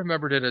 I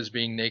remembered it as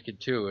being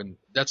naked too, and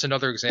that's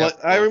another example.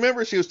 But I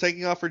remember she was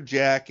taking off her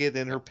jacket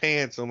and her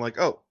pants. I'm like,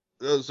 oh,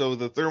 so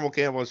the thermal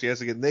camo she has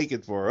to get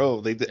naked for.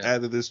 Oh, they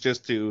added this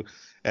just to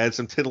add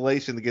some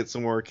titillation to get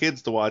some more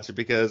kids to watch it,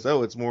 because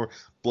it's more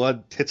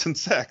blood, tits, and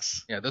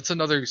sex. Yeah, that's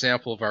another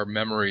example of our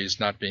memories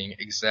not being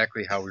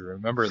exactly how we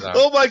remember them.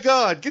 Oh my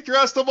God! Get your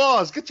ass to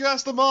Mars! Get your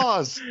ass to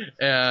Mars!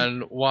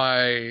 And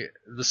why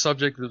the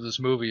subject of this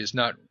movie is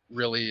not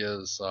really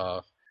as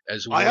I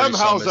am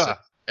worrisome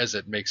as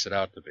it makes it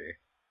out to be.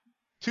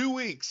 2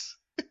 weeks.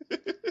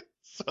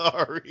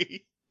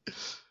 Sorry.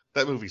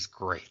 That movie's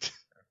great.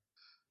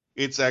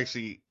 It's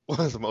actually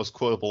one of the most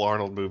quotable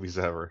Arnold movies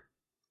ever.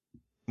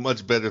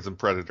 Much better than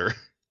Predator.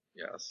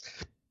 Yes.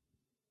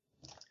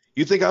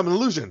 You think I'm an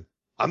illusion?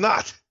 I'm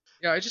not.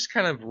 Yeah, I just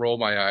kind of roll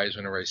my eyes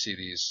whenever I see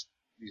these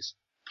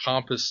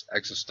pompous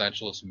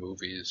existentialist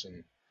movies,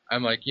 and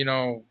I'm like,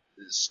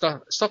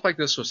 stuff like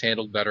this was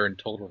handled better in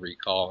Total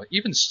Recall.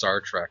 Even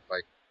Star Trek,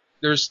 like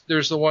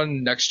there's the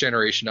one Next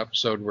Generation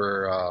episode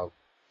where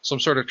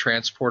some sort of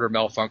transporter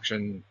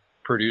malfunction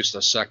produced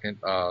a second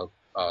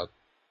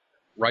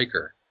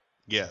Riker.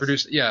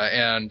 Yes.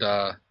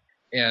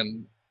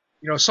 And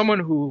someone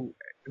who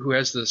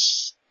has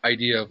this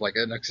idea of like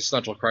an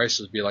existential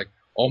crisis be like,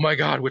 oh my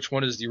God, which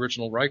one is the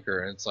original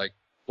Riker? And it's like,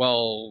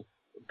 well,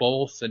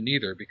 both and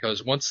neither,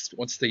 because once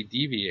they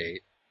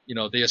deviate,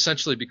 they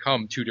essentially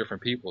become two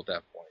different people at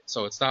that point.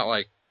 So it's not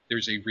like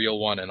there's a real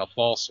one and a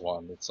false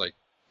one. It's like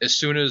as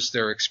soon as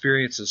their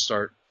experiences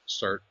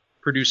start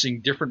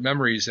producing different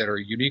memories that are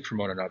unique from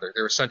one another,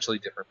 they're essentially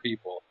different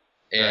people.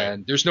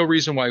 And there's no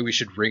reason why we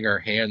should wring our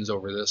hands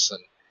over this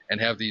and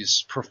have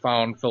these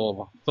profound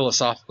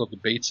philosophical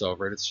debates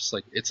over it. It's just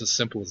like, it's as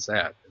simple as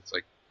that. It's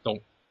like,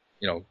 don't,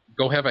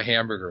 go have a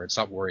hamburger and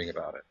stop worrying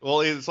about it.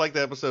 Well, it's like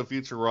the episode of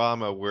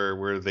Futurama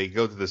where they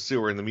go to the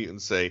sewer and the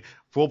mutants say,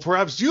 well,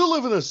 perhaps you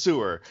live in a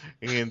sewer.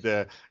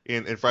 And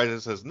Friday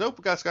says,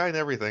 nope, got sky and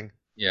everything.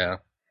 Yeah.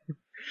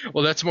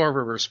 Well, that's more of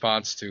a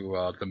response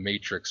to The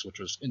Matrix, which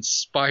was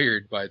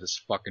inspired by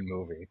this fucking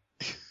movie.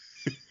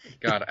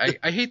 God,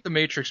 I hate The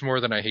Matrix more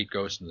than I hate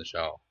Ghost in the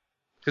Shell.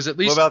 Because at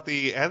least... What about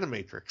the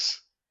Animatrix?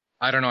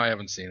 I don't know, I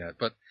haven't seen it.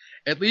 But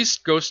at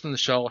least Ghost in the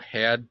Shell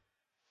had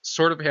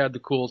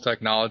the cool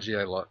technology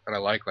that I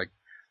like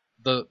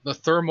the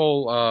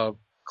thermal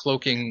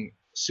cloaking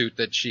suit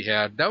that she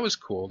had. That was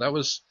cool. That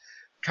was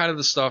kind of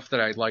the stuff that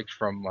I liked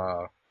from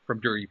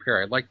Dirty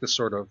Pair. I like the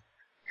sort of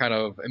kind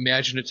of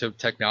imaginative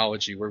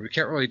technology where we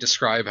can't really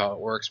describe how it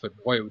works, but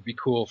boy, it would be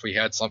cool if we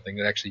had something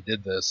that actually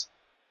did this.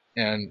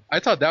 And I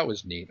thought that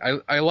was neat.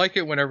 I like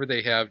it whenever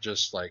they have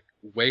just like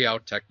way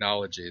out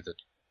technology that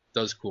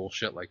does cool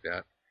shit like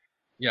that.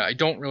 Yeah, I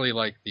don't really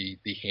like the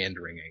hand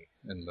wringing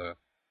and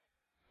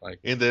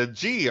the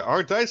gee,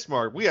 aren't I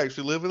smart? We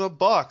actually live in a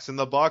box, and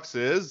the box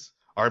is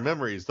our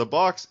memories. The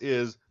box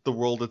is the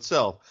world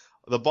itself.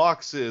 The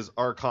box is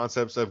our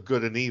concepts of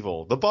good and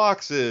evil. The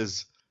box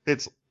is,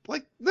 it's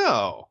like,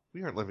 no,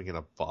 we aren't living in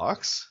a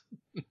box.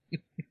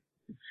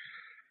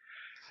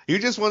 You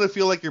just want to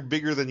feel like you're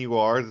bigger than you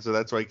are, so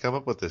that's why you come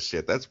up with this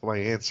shit. That's my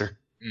answer.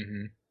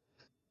 Mm-hmm.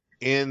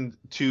 And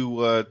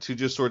to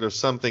just sort of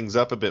sum things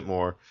up a bit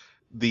more,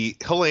 the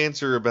whole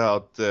answer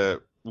about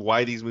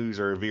why these movies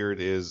are revered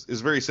is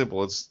very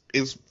simple.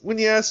 It's when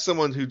you ask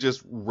someone who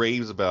just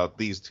raves about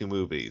these two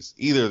movies,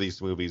 either of these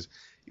two movies,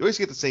 you always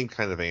get the same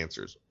kind of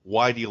answers.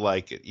 Why do you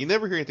like it? You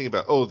never hear anything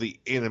about, oh, the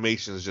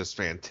animation is just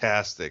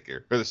fantastic,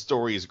 or the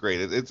story is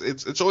great.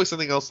 It's always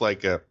something else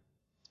like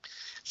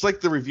it's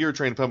like the reviewer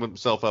trying to pump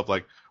himself up,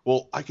 like,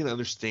 well, I can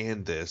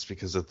understand this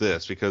because of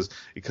this, because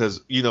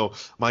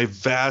my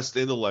vast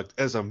intellect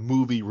as a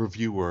movie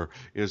reviewer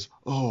is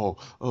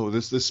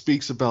this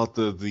speaks about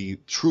the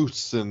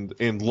truths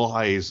and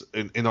lies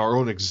in our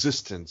own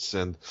existence,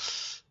 and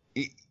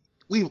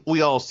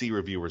we all see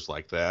reviewers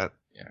like that.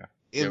 Yeah.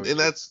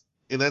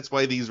 And that's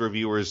why these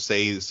reviewers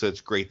say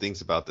such great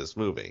things about this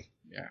movie.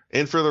 Yeah.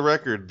 And for the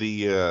record,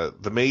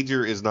 the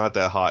Major is not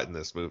that hot in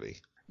this movie.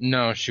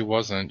 No, she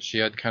wasn't. She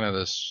had kind of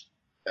this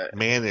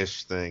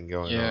mannish thing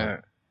going on. Yeah.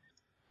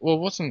 Well, it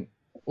wasn't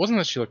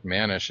that she looked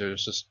mannish. It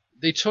was just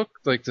they took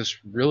like this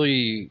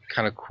really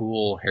kind of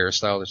cool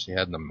hairstyle that she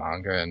had in the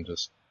manga and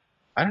just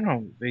I don't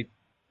know, they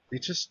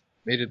just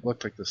made it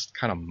look like this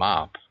kind of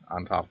mop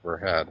on top of her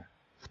head.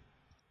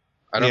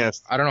 I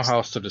don't know how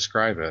else to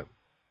describe it.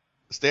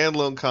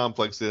 Standalone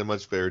Complex did a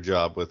much better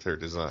job with her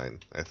design,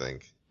 I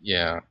think.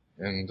 Yeah,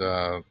 and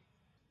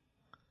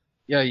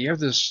you have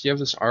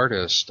this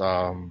artist,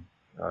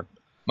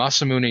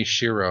 Masamune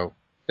Shiro,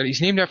 that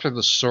he's named after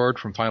the sword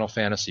from Final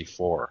Fantasy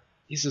IV.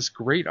 He's this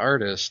great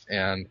artist,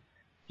 and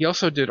he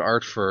also did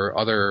art for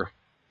other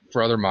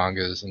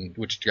mangas, and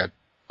which got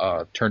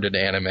turned into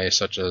anime,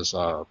 such as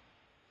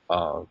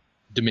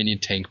Dominion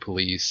Tank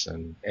Police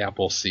and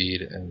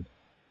Appleseed, and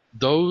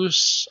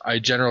those I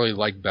generally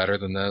like better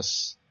than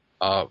this.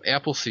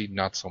 Appleseed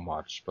not so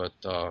much, but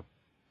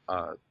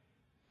I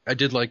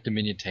did like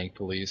Dominion Tank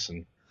Police,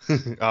 and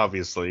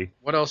obviously.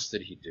 What else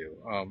did he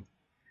do?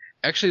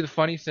 Actually, the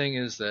funny thing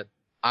is that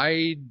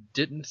I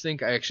didn't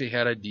think I actually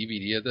had a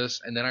DVD of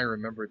this, and then I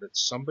remembered that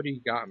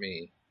somebody got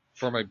me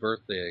for my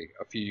birthday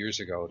a few years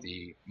ago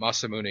the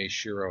Masamune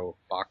Shiro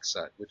box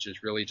set, which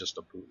is really just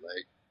a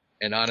bootleg.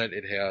 And on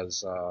it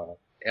has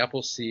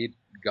Appleseed,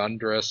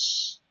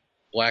 Gundress,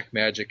 Black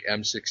Magic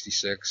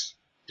M66,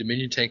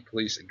 Dominion Tank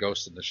Police, and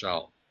Ghost in the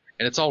Shell.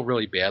 And it's all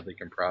really badly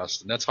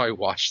compressed, and that's how I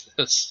watched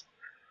this.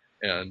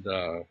 And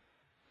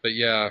but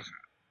yeah,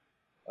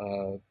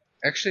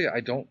 actually, I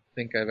don't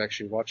think I've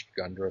actually watched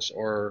Gundress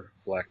or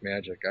Black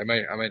Magic. I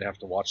might have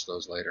to watch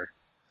those later.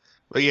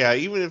 But yeah,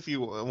 even if you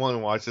want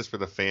to watch this for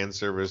the fan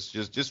service,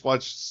 just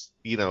watch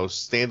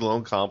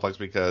Standalone Complex,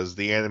 because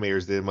the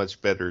animators did a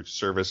much better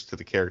service to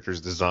the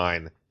character's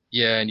design.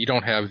 Yeah, and you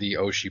don't have the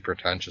Oshi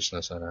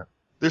pretentiousness in it.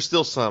 There's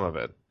still some of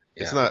it.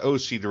 Yeah. It's not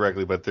Oshi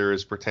directly, but there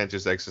is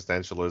pretentious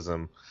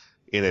existentialism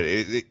in it.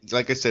 It.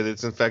 Like I said,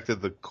 it's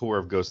infected the core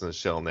of Ghost in the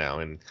Shell now,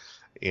 and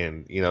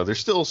there's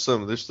still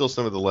some of the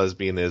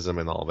lesbianism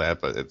and all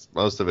that, but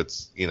most of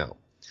it's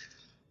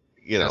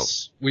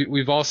Yes.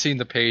 We've all seen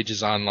the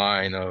pages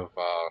online of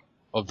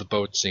the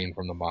boat scene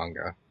from the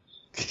manga.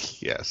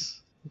 Yes,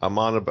 I'm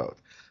on a boat.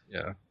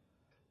 Yeah.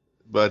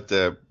 But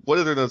what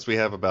other notes we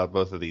have about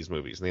both of these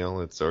movies,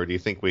 Neil? Or do you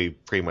think we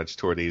pretty much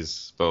tore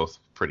these both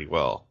pretty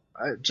well?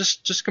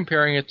 Just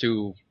comparing it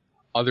to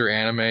other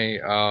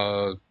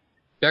anime.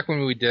 Back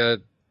when we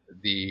did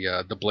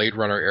the Blade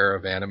Runner era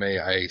of anime,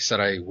 I said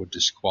I would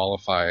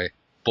disqualify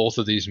both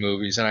of these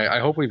movies, and I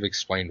hope we've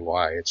explained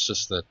why. It's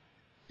just that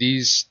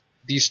these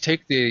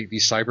take the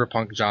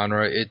cyberpunk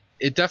genre.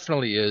 It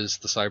definitely is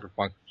the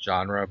cyberpunk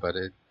genre, but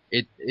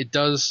it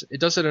does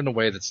it in a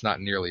way that's not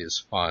nearly as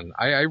fun.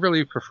 I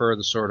really prefer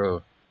the sort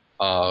of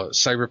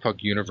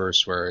cyberpunk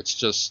universe where it's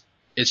just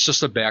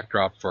a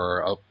backdrop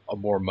for a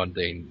more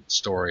mundane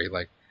story.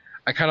 Like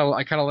I kind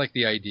of like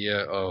the idea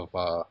of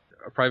a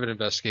private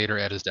investigator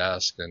at his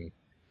desk, and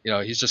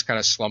he's just kind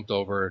of slumped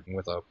over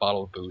with a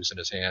bottle of booze in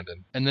his hand,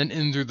 and then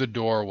in through the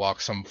door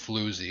walks some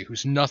floozy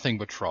who's nothing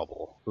but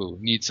trouble, who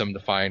needs him to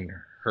find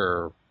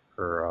her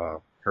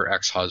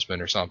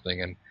ex-husband or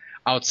something, and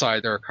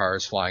outside there are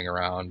cars flying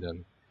around,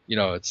 and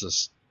it's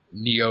this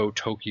Neo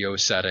Tokyo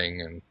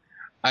setting, and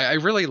I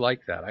really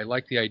like that. I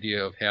like the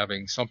idea of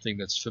having something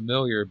that's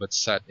familiar but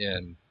set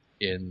in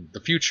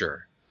the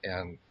future,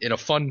 and in a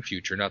fun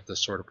future, not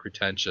this sort of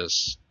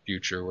pretentious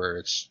future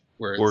where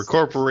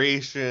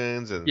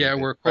corporations and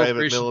where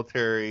private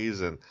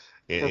militaries and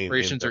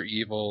corporations are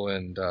evil,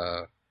 and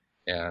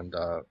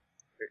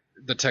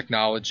the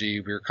technology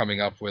we're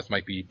coming up with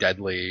might be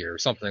deadly or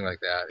something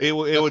like that.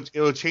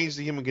 It would change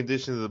the human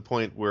condition to the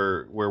point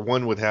where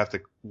one would have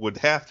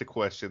to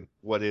question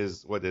what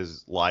is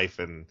life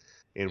and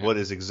what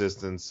is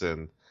existence,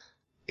 and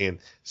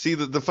see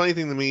the funny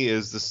thing to me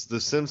is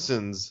the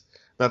Simpsons,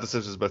 not the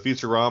Simpsons but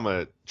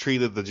Futurama,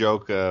 treated the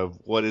joke of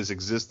what is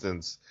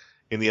existence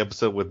in the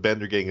episode with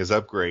Bender getting his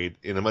upgrade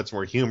in a much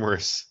more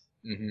humorous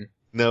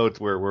note,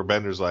 where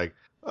Bender's like,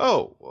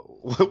 oh,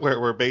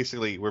 where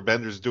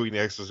Bender's doing the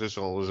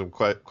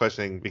existentialism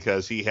questioning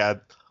because he had,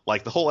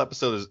 like, the whole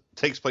episode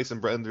takes place in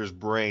Bender's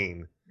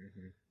brain,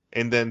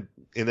 and then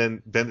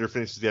Bender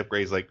finishes the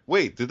upgrade. He's like,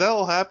 wait, did that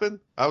all happen?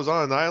 I was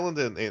on an island,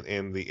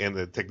 and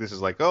the technician's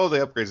like, oh,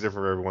 the upgrade's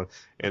different for everyone,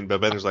 but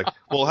Bender's like,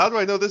 well, how do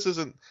I know this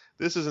isn't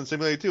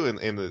simulated too?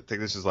 And the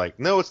technician's like,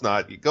 no, it's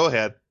not. Go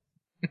ahead.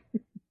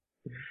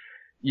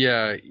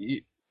 Yeah,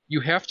 you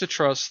have to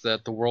trust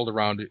that the world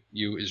around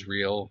you is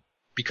real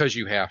because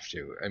you have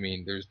to. I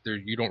mean,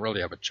 you don't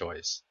really have a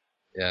choice,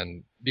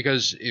 and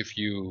because if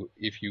you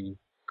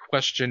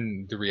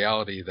question the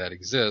reality that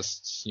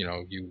exists,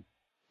 you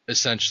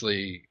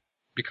essentially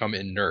become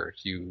inert.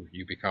 You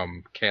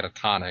become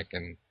catatonic,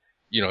 and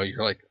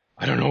you're like,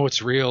 I don't know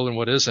what's real and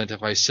what isn't.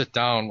 If I sit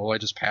down, will I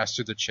just pass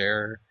through the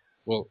chair?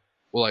 Will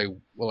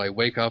I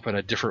wake up in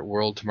a different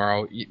world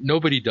tomorrow?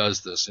 Nobody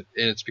does this, and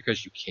it's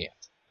because you can't.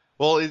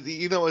 Well,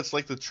 it's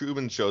like the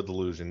Truman Show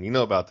delusion. You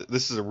know about this.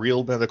 This is a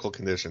real medical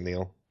condition,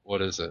 Neil. What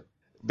is it?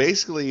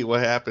 Basically, what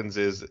happens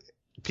is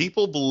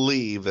people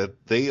believe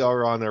that they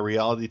are on a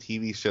reality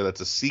TV show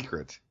that's a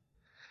secret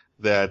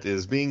that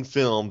is being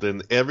filmed,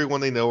 and everyone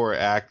they know are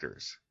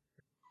actors.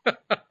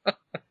 I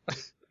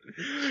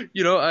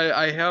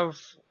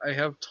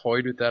have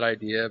toyed with that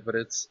idea, but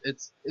it's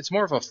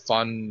more of a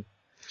fun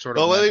sort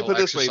of. Well, let me put it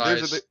this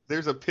exercise. way: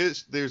 there's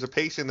a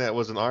patient that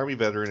was an Army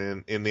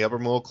veteran in the upper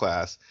middle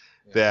class.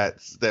 That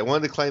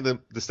wanted to claim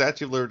the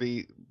Statue of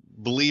Liberty,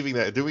 believing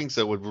that doing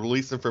so would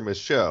release him from his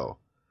show,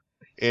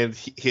 and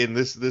he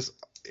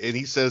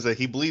says that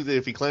he believed that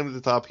if he climbed to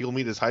the top, he'll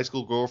meet his high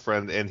school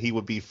girlfriend, and he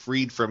would be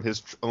freed from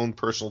his own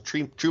personal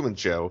Truman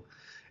Show.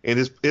 And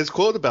his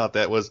quote about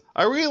that was,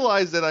 "I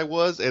realized that I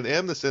was and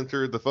am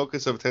the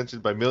focus of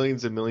attention by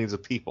millions and millions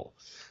of people.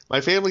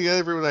 My family and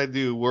everyone I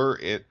knew were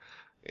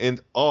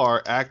and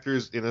are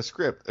actors in a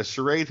script, a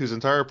charade whose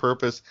entire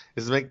purpose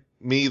is to make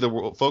me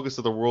the focus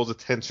of the world's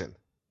attention."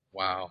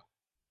 Wow.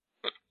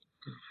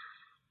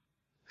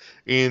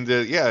 And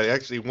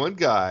actually, one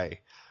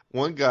guy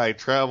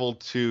traveled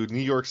to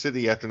New York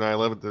City after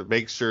 9/11 to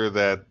make sure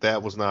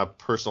that was not a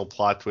personal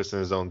plot twist in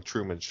his own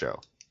Truman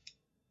Show.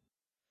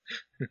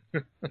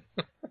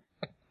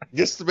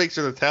 Just to make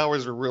sure the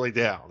towers are really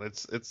down.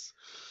 It's.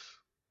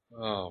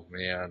 Oh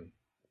man.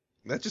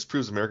 That just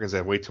proves Americans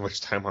have way too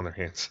much time on their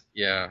hands.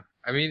 Yeah,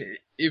 I mean,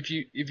 if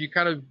you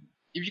kind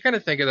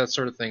of think of that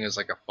sort of thing as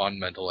like a fun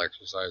mental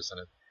exercise,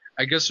 then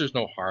I guess there's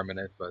no harm in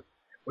it. But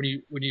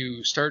when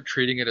you start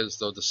treating it as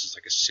though this is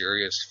like a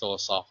serious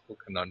philosophical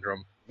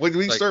conundrum, when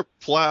we start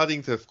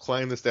plotting to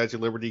climb the Statue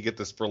of Liberty, get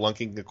the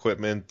spelunking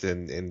equipment,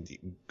 and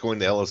going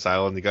to Ellis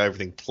Island, you got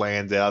everything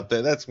planned out.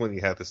 That's when you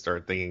have to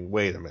start thinking,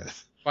 wait a minute,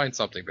 find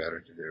something better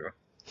to do.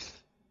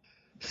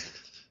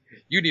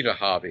 You need a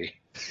hobby.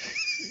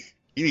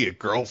 You need a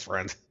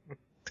girlfriend.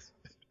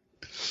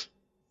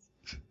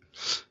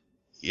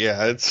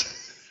 Yeah,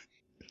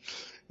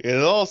 it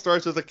all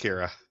starts with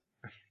Akira.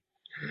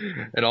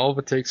 And all of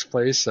it takes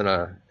place in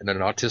an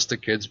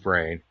autistic kid's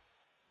brain.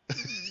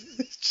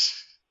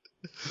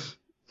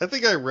 I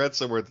think I read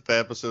somewhere that the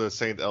episode of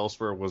Saint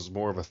Elsewhere was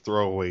more of a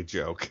throwaway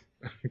joke.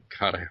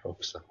 God, I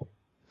hope so.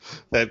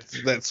 That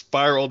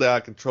spiraled out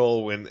of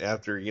control when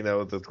after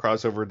the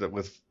crossover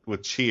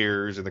with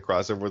Cheers and the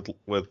crossover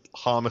with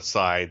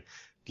Homicide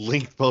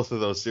linked both of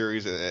those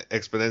series and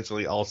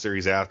exponentially all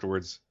series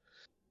afterwards.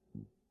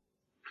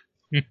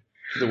 To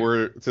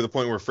the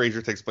point where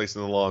Frasier takes place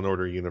in the Law and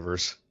Order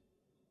universe.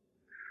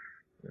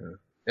 Yeah.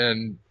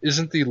 And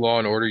isn't the Law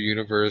and Order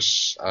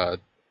universe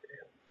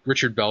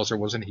Richard Belzer,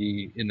 wasn't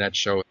he in that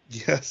show?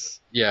 Yes.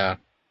 Yeah.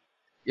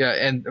 Yeah,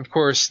 and of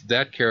course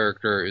that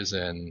character is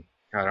in,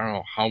 I don't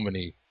know how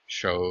many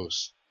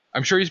shows.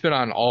 I'm sure he's been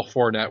on all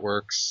 4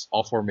 networks,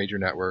 all 4 major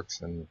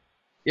networks, and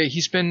yeah,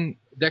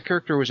 that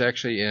character was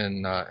actually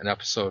in an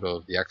episode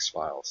of The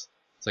X-Files.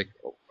 It's like,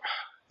 oh,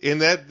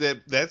 And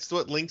that's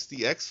what links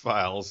the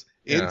X-Files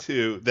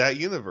into that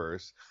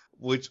universe,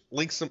 which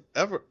links some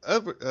other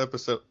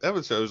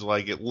episodes,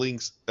 like it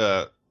links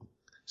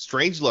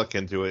Strangeluck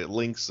into it. It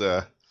links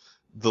The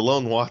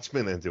Lone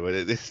Watchman into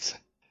it.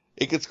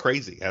 It gets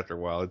crazy after a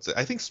while.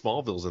 I think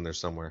Smallville's in there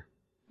somewhere.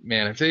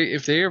 man,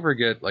 if they ever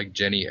get like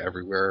Jenny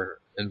Everywhere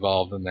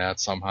involved in that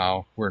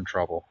somehow, we're in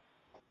trouble.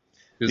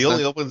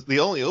 The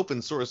only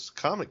open source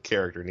comic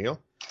character, Neil.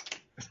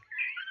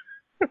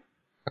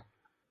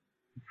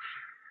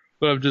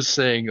 But I'm just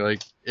saying,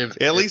 like,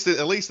 At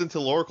least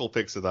until Oracle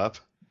picks it up.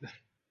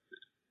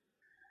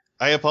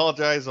 I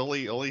apologize.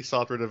 Only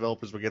software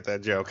developers will get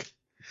that joke.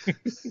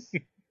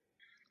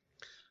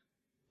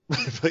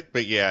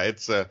 but yeah,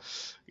 it's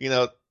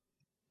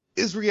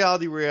is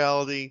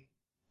reality?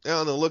 I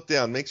don't know. Look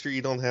down. Make sure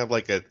you don't have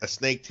like a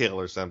snake tail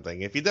or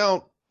something. If you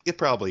don't, it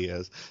probably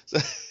is. So,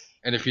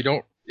 and if you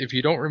don't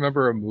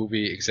remember a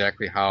movie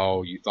exactly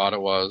how you thought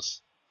it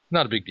was,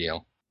 not a big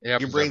deal.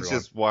 Your brain's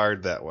just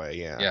wired that way.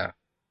 Yeah. Yeah.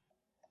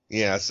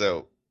 Yeah.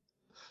 So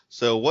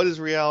what is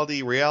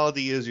reality?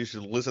 Reality is you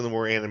should listen to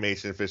more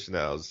animation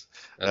aficionados.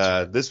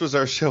 Right. This was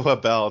our show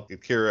about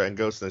Akira and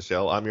Ghost in the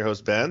Shell. I'm your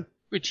host, Ben.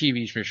 With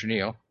TV's Mr.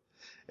 Neil.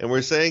 And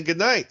we're saying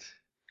goodnight.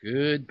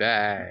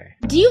 Goodbye.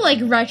 Do you like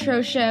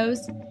retro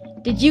shows?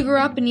 Did you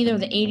grow up in either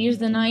the 80s or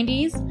the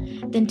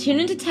 90s? Then tune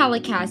into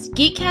Telecast,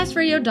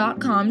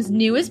 GeekCastRadio.com's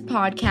newest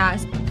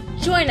podcast.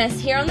 Join us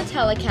here on the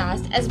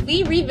Telecast as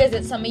we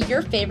revisit some of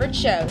your favorite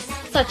shows,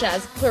 such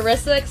as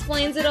Clarissa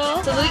Explains It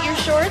All, Salute Your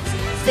Shorts,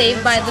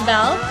 Saved by the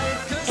Bell,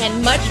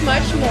 and much,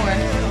 much more.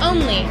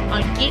 Only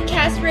on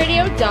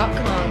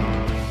GeekCastRadio.com.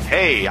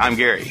 Hey, I'm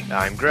Gary.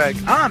 I'm Greg.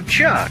 I'm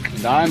Chuck.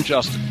 And I'm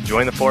Justin.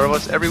 Join the 4 of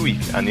us every week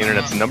on the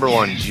internet's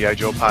 #1 G.I.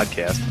 Joe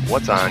podcast,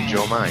 What's on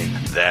Joe Mind?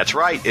 That's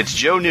right. It's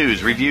Joe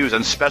news, reviews,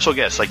 and special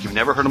guests like you've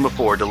never heard them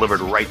before delivered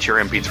right to your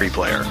MP3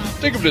 player.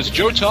 Think of it as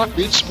Joe Talk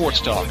meets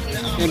Sports Talk.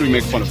 And we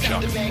make fun of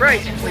Chuck.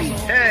 Right, please.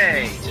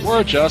 Hey.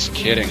 We're just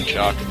kidding,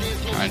 Chuck.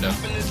 Kinda.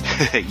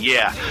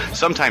 Yeah,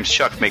 sometimes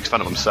Chuck makes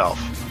fun of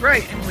himself.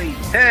 Right, please.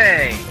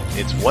 Hey.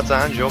 It's What's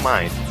on Joe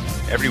Mind?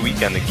 Every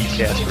week on the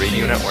Geekcast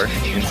Radio Network,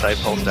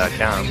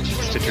 InsidePulse.com,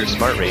 Stitcher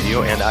Smart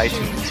Radio, and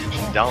iTunes.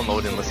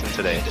 Download and listen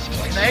today.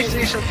 Can I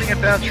say something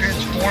about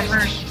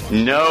Transformers?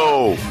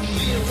 No!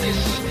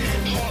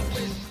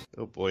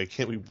 Oh boy,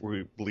 can't we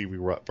believe we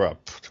brought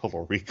up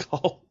Total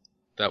Recall?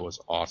 That was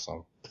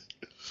awesome.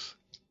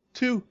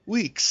 2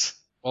 weeks.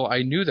 Well,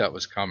 I knew that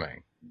was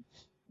coming.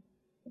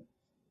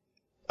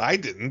 I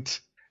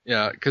didn't.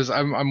 Yeah, because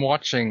I'm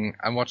watching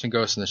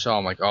Ghost in the Shell.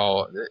 I'm like,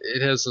 oh,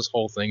 it has this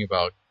whole thing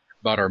about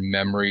our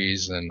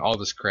memories and all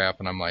this crap,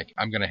 and I'm like,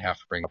 I'm gonna have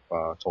to bring up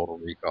Total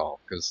Recall,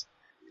 because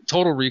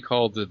Total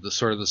Recall did the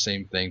sort of the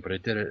same thing, but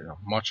it did it in a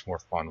much more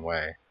fun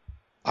way.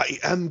 I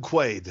am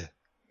Quaid.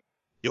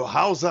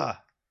 Yohauser.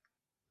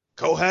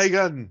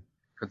 Cohagen.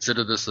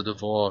 Consider this a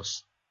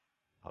divorce.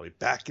 I'll be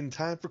back in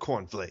time for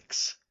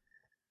cornflakes.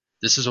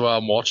 This is why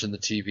I'm watching the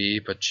TV,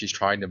 but she's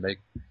trying to make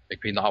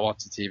me not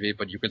watch the TV,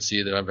 but you can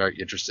see that I'm very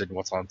interested in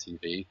what's on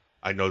TV.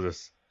 I know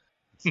this.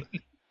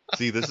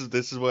 See, this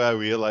is where I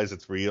realize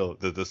it's real.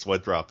 The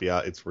sweat drop, yeah,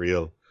 it's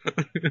real.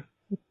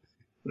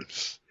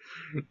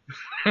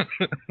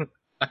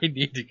 I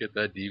need to get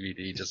that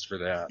DVD just for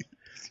that.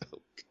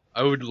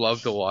 I would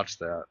love to watch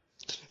that.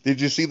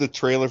 Did you see the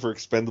trailer for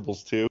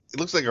Expendables 2? It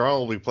looks like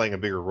Arnold will be playing a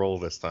bigger role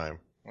this time.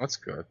 That's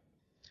good.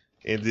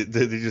 And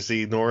did you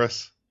see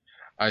Norris?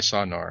 I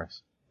saw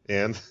Norris.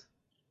 And?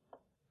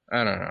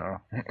 I don't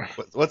know.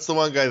 What's the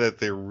one guy that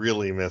they're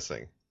really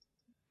missing?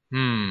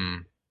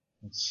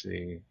 Let's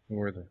see. Who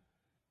were the?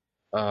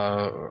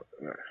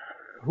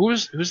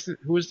 Who's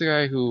the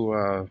guy who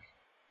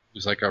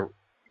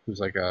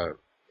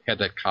had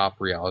that cop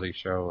reality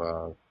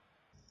show?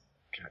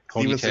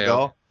 Steven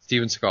Seagal.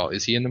 Steven Seagal.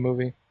 Is he in the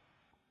movie?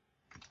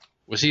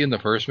 Was he in the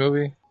first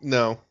movie?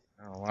 No.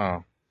 Oh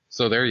wow.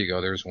 So there you go.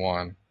 There's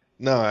one.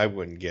 No, I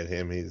wouldn't get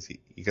him.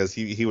 Because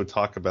he would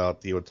talk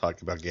about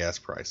gas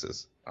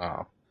prices.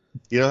 Oh.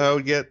 You know how I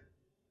would get?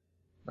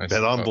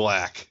 Bet on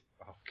Black.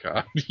 Oh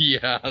God.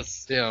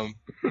 Yes, him.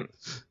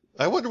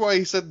 I wonder why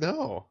he said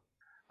no.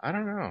 I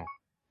don't know.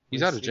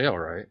 He's out of jail,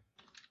 right?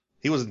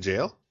 He was in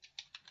jail?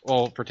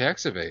 Well, for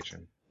tax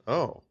evasion.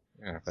 Oh.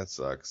 Yeah. That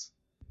sucks.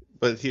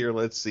 But here,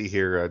 let's see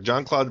here.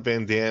 Jean-Claude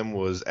Van Damme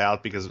was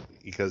out because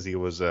he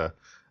was a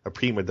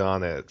prima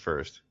donna at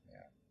first.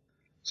 Yeah.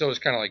 So it's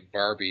kind of like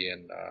Barbie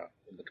in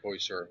the Toy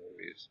Story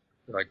movies.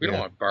 They're like, we don't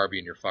want Barbie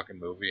in your fucking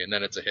movie, and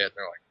then it's a hit. And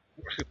they're like,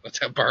 let's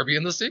have Barbie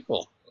in the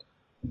sequel.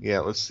 Yeah,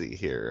 let's see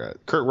here.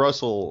 Kurt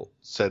Russell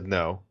said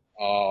no.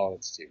 Oh,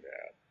 that's too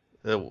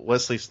bad.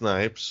 Wesley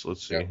Snipes.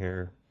 Let's see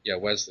here. Yeah,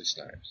 Wesley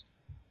Snipes.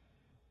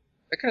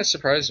 That kind of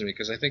surprised me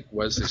because I think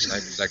Wesley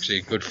Snipes is actually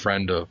a good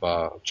friend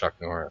of Chuck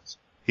Norris.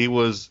 He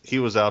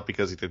was out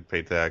because he didn't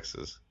pay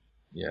taxes.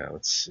 Yeah,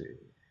 let's see.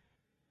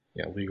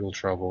 Yeah, legal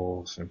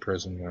troubles,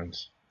 imprisonment.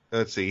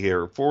 Let's see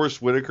here.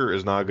 Forrest Whitaker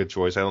is not a good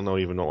choice. I don't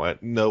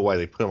know why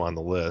they put him on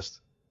the list.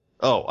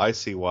 Oh, I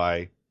see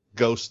why.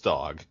 Ghost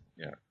Dog.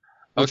 Yeah.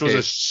 Which was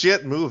a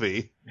shit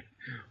movie.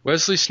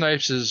 Wesley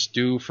Snipes is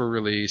due for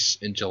release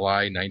in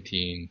July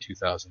 19,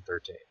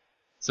 2013.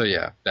 So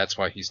yeah, that's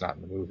why he's not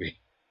in the movie.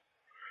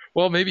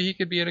 Well, maybe he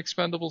could be in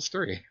Expendables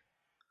 3.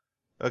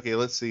 Okay,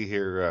 let's see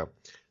here.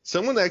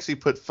 Someone actually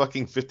put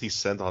fucking 50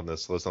 Cent on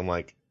this list. I'm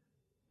like,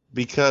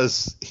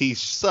 because he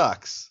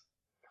sucks.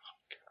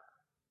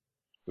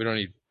 We don't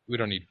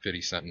need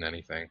 50 Cent in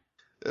anything.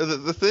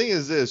 The thing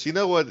is this, you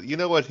know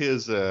what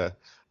his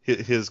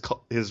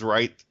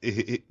right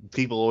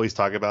people always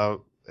talk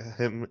about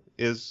him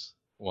is?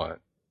 What?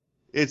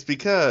 It's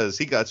because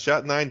he got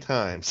shot 9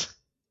 times.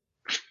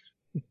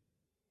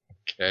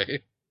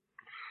 Okay.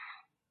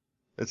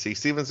 Let's see,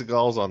 Steven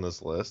Seagal's on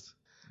this list.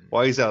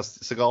 Why he's out?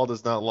 Seagal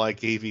does not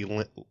like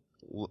A.V.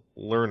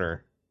 Lerner.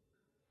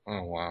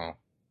 Oh wow.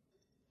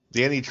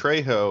 Danny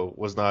Trejo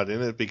was not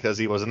in it because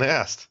he wasn't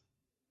asked.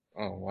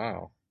 Oh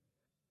wow.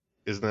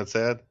 Isn't that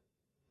sad?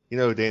 You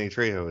know who Danny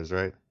Trejo is,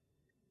 right?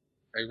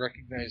 I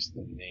recognize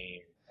the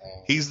name.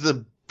 He's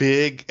the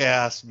big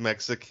ass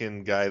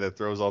Mexican guy that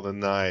throws all the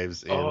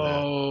knives in.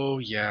 Oh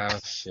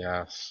yes.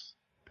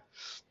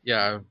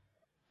 Yeah,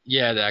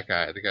 that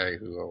guy. The guy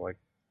who like,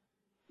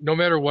 no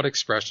matter what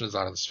expression is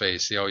on his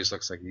face, he always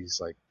looks like he's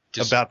like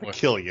about to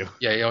kill you.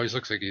 Yeah, he always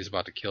looks like he's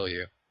about to kill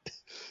you.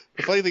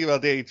 The funny thing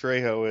about Danny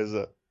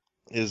Trejo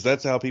is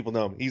that's how people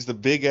know him. He's the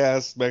big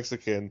ass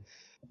Mexican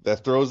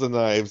that throws the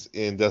knives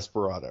in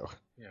Desperado.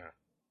 Yeah,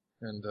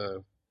 and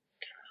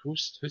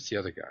who's the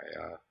other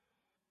guy?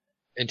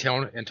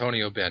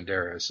 Antonio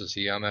Banderas, is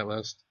he on that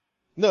list?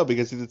 No,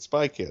 because he did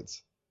Spy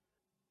Kids.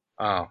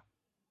 Oh,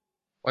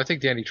 well, I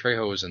think Danny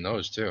Trejo was in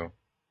those too.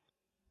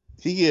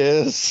 He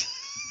is.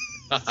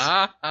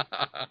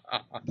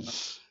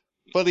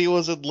 But he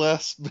was in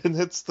less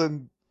minutes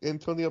than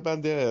Antonio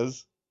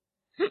Banderas.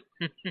 And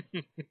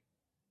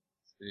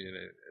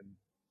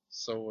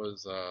so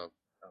was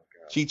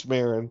Cheech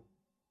Marin.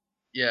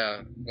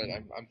 Yeah, but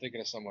I'm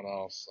thinking of someone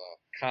else.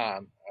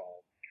 Khan.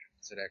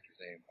 What's that actor's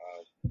name?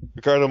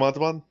 Ricardo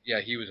Montalban? Yeah,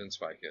 he was in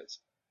Spy Kids.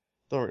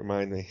 Don't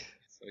remind me.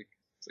 It's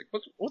like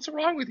what's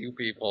wrong with you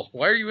people?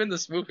 Why are you in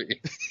this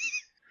movie?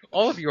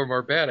 All of you are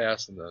more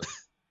badass than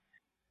this.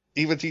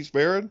 Even Cheech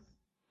Marin?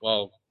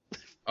 Well,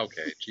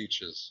 okay,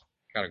 Cheech has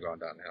kind of gone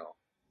downhill.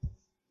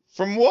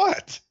 From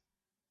what?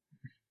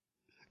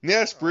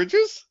 Nash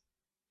Bridges?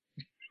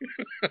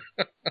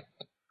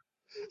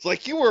 It's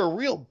like you were a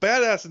real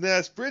badass in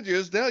Nash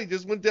Bridges, now you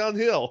just went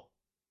downhill.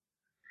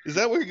 Is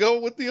that where you're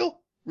going with, Neil?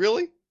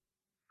 Really?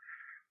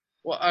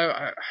 Well,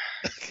 I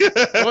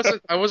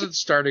wasn't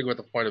starting with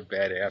a point of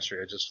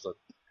badassery. I just thought,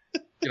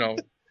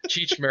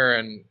 Cheech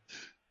Marin,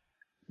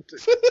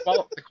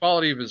 the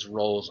quality of his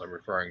roles I'm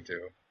referring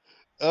to.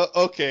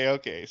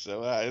 Okay.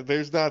 So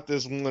there's not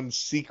this one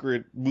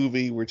secret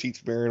movie where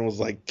Cheech Marin was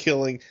like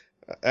killing.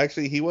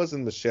 Actually, he was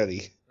in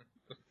Machete.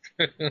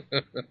 You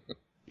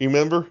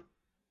remember?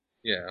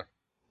 Yeah.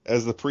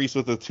 As the priest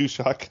with the 2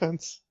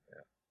 shotguns.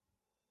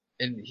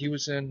 Yeah. And he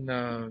was in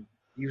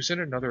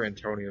another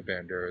Antonio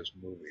Banderas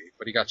movie,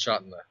 but he got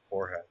shot in the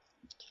forehead.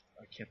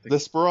 I can't think.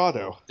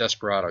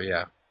 Desperado,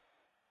 yeah.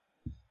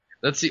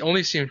 That's the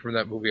only scene from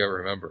that movie I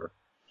remember.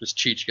 Just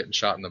Cheech getting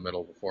shot in the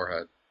middle of the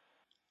forehead.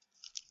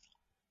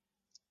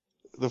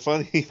 The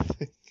funny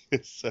thing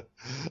is,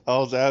 I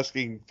was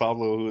asking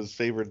Pablo who his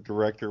favorite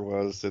director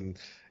was, and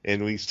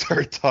we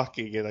started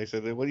talking, and I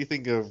said, "What do you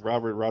think of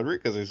Robert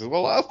Rodriguez?" He said,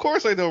 "Well, of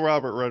course I know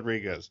Robert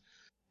Rodriguez,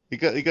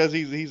 because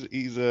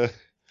he's a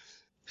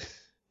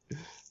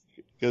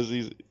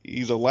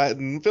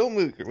Latin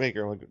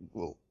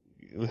filmmaker."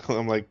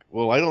 I'm like,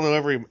 well, I don't know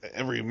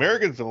every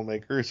American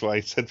filmmaker, so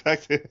I said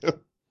back to him.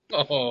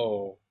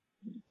 Oh.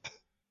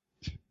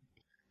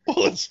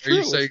 Well, it's true. Are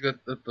you saying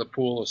that the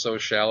pool is so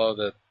shallow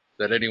that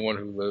anyone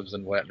who lives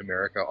in Latin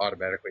America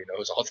automatically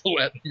knows all the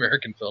Latin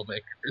American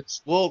filmmakers?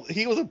 Well,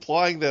 he was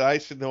implying that I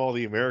should know all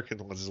the American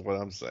ones, is what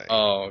I'm saying.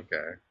 Oh,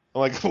 okay.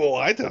 I'm like, well,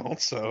 I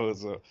don't,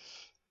 so.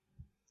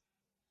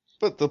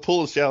 But the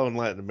pool is shallow in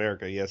Latin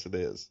America, yes, it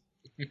is.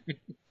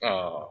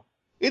 Oh.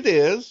 It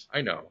is.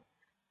 I know.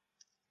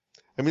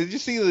 I mean, did you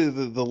see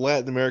the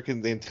Latin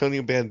American, the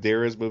Antonio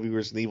Banderas movie where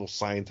he's an evil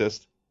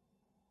scientist?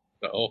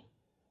 No.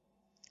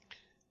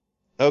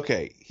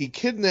 Okay, he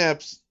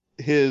kidnaps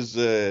his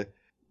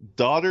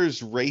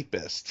daughter's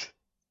rapist,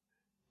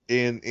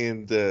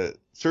 and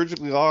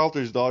surgically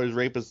alters his daughter's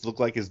rapist to look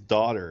like his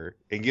daughter,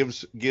 and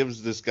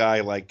gives this guy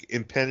like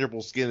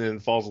impenetrable skin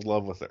and falls in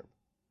love with her.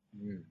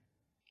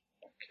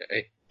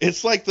 Okay.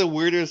 It's like the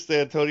weirdest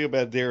Antonio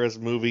Banderas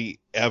movie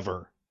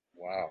ever.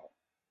 Wow.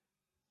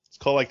 It's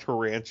called like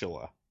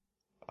Tarantula.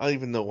 I don't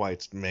even know why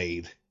it's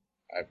made.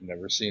 I've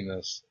never seen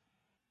this.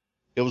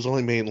 It was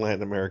only made in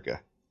Latin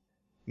America.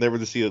 Never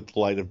to see the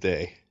light of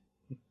day.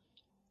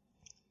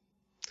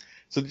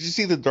 So did you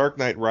see the Dark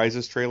Knight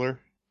Rises trailer?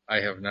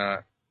 I have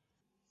not.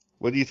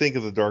 What do you think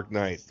of The Dark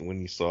Knight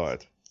when you saw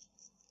it?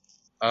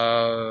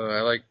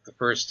 I liked the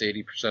first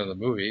 80% of the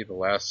movie. The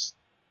last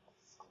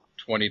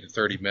 20 to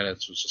 30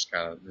 minutes was just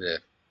kind of eh.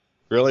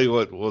 Really,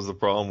 what was the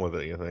problem with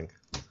it, you think?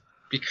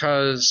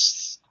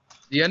 Because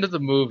the end of the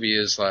movie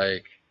is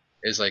like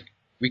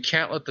we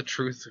can't let the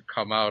truth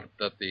come out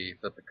that the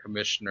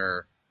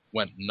commissioner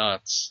went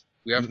nuts.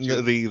 We have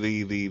to.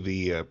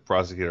 The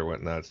prosecutor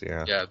went nuts.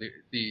 Yeah.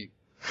 Yeah.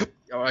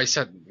 I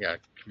said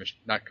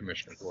not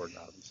Commissioner Gordon,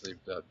 obviously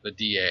the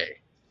DA.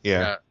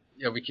 Yeah.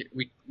 Yeah.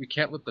 We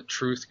can't let the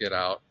truth get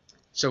out.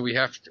 So we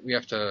have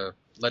to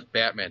let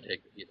Batman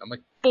take the heat. I'm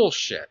like,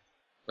 bullshit.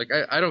 Like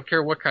I don't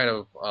care what kind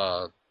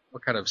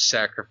of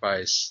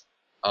sacrifice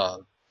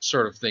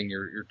sort of thing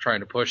you're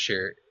trying to push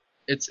here.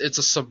 It's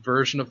a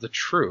subversion of the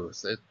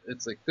truth.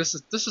 It's like this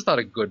is not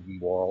a good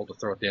moral to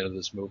throw at the end of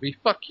this movie.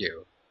 Fuck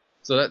you.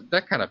 So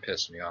that kind of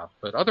pissed me off.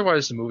 But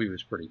otherwise, the movie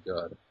was pretty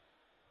good.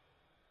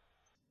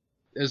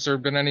 Has there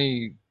been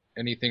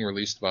anything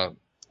released about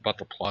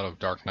the plot of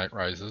Dark Knight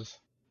Rises?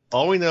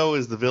 All we know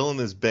is the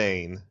villain is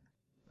Bane.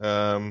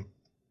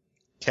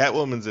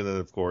 Catwoman's in it,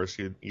 of course.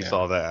 You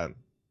saw that.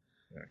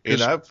 Yeah,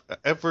 and I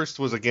at first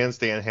was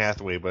against Anne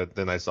Hathaway, but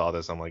then I saw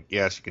this. I'm like,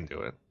 yeah, she can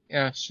do it.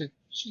 Yeah, she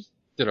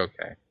did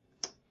okay.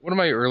 One of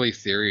my early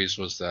theories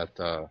was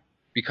that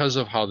because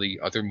of how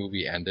the other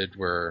movie ended,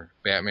 where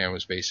Batman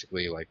was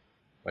basically like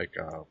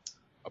a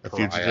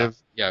fugitive.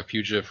 Yeah, a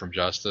fugitive from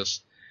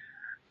justice.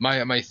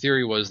 My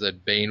theory was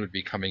that Bane would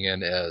be coming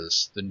in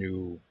as the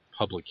new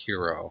public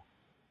hero.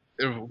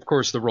 Of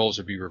course, the roles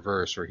would be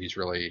reversed, where he's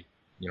really,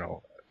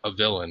 a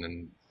villain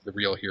and the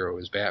real hero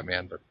is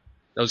Batman. But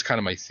that was kind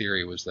of my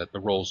theory, was that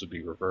the roles would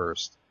be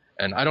reversed.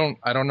 And I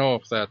don't know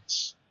if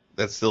that's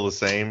still the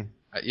same.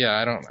 Yeah,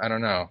 I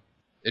don't know.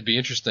 It'd be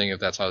interesting if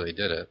that's how they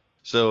did it.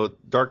 So,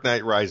 Dark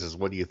Knight Rises,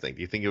 what do you think?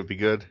 Do you think it would be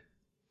good?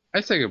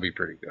 I think it would be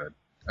pretty good.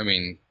 I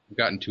mean, we've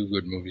gotten 2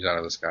 good movies out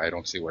of this guy. I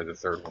don't see why the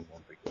third one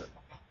won't be good.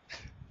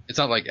 It's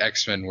not like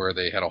X-Men where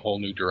they had a whole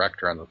new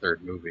director on the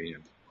third movie,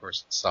 and of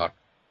course it sucked.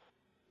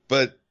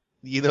 But,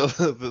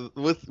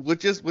 with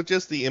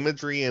just the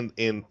imagery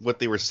and what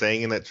they were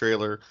saying in that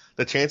trailer,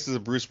 the chances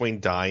of Bruce Wayne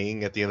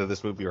dying at the end of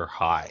this movie are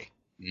high.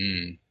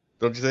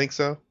 Don't you think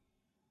so?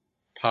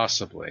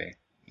 Possibly.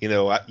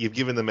 You've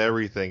given them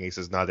everything. He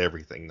says, not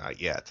everything, not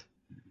yet.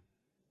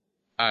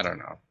 I don't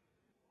know.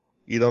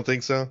 You don't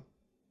think so?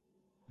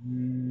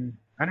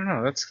 I don't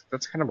know.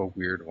 That's kind of a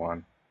weird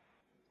one.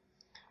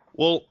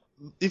 Well,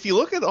 if you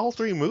look at all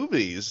 3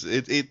 movies,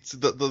 it's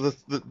the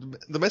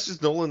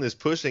message Nolan is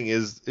pushing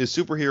is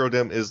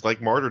superhero-dom is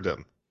like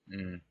martyrdom.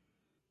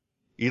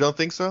 You don't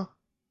think so?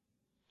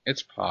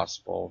 It's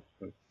possible,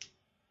 but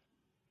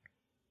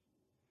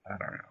I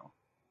don't know.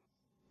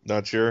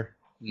 Not sure?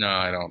 No,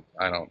 I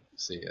don't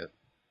see it.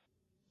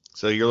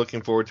 So you're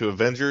looking forward to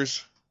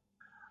Avengers?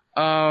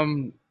 I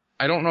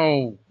don't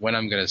know when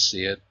I'm gonna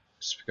see it,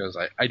 just because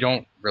I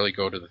don't really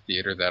go to the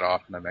theater that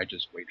often. I might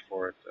just wait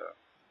for it.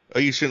 Oh,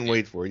 you shouldn't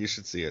wait for it. You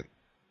should see it.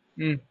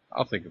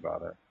 I'll think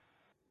about it.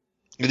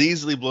 It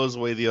easily blows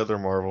away the other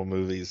Marvel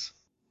movies.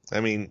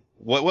 I mean,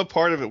 what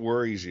part of it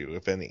worries you,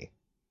 if any?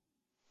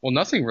 Well,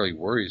 nothing really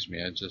worries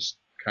me. I'm just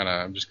kind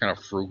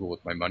of frugal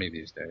with my money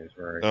these days,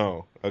 right?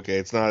 Oh, okay.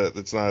 It's not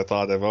a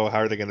thought of, how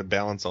are they going to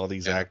balance all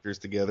these actors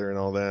together and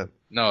all that?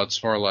 No,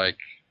 it's more like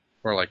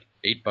 $8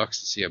 to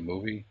see a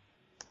movie,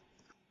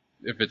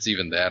 if it's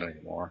even that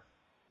anymore.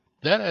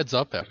 That adds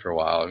up after a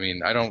while. I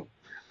mean, I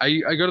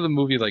go to the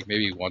movie like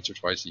maybe once or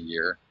twice a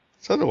year.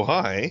 So do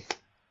I.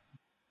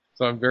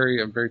 So I'm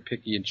very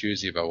picky and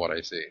choosy about what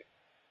I see.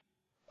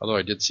 Although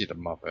I did see the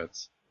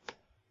Muppets.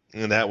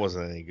 And that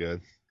wasn't any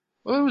good.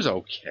 Well, it was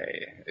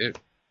okay.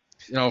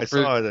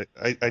 Saw it.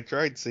 I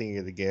tried seeing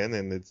it again,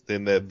 and it's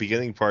in the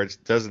beginning parts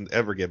doesn't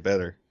ever get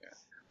better. Yeah.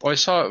 Well, I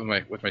saw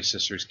it with my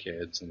sister's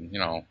kids, and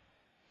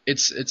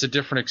it's a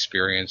different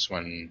experience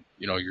when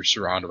you're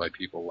surrounded by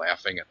people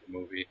laughing at the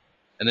movie,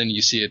 and then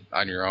you see it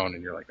on your own,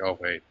 and you're like, oh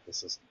wait,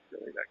 this isn't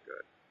really that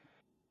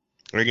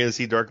good. Are you gonna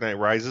see Dark Knight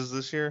Rises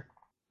this year?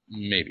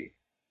 Maybe.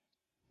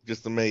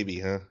 Just a maybe,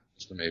 huh?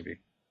 Just a maybe.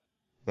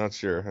 Not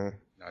sure, huh?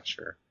 Not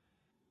sure.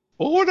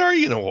 Well, what are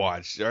you gonna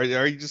watch? Are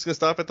you just gonna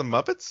stop at the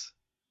Muppets?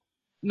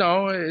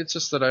 No, it's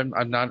just that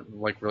I'm not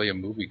like really a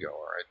moviegoer.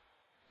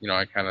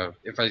 I kind of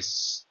if I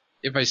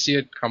see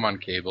it come on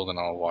cable, then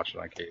I'll watch it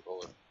on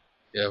cable.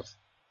 If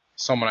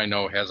someone I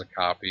know has a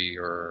copy,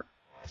 or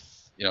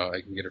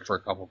I can get it for a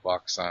couple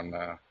bucks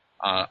on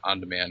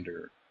demand,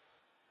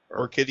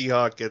 or Kitty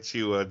Hawk gets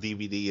you a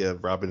DVD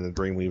of Robin and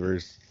the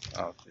Dreamweavers.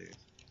 Oh, geez.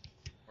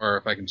 Or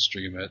if I can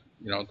stream it,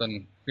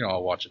 then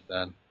I'll watch it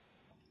then.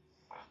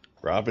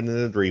 Robin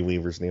and the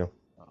Dreamweavers, Neil.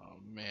 Oh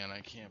man,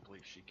 I can't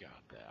believe she got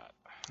that.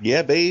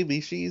 Yeah,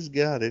 baby, she's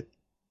got it.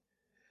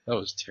 That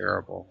was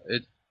terrible.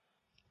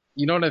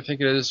 You know what I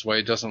think it is? Why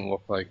it doesn't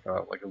look like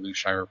a Lou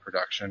Scheimer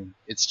production?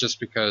 It's just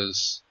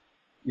because,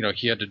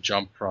 he had to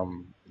jump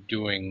from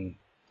doing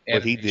animation.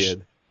 What he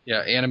did.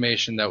 Yeah,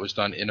 animation that was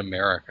done in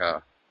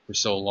America for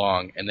so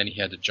long, and then he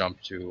had to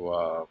jump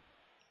to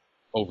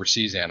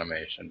overseas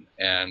animation.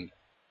 And,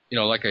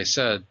 like I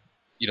said,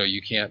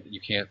 you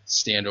can't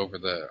stand over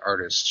the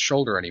artist's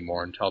shoulder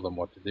anymore and tell them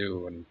what to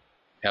do and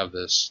have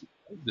this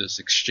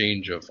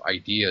exchange of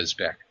ideas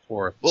back and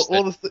forth.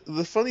 Well,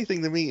 the funny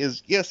thing to me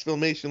is, yes,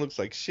 Filmation looks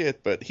like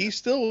shit, but he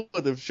still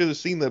should have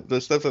seen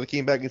the stuff that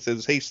came back and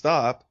says, "Hey,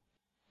 stop."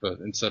 But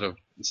instead of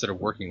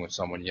working with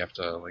someone, you have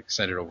to like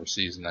send it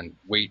overseas and then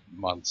wait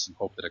months and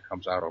hope that it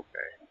comes out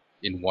okay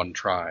in one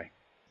try.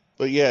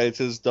 But yeah, it's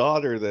his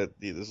daughter that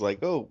is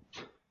like, "Oh,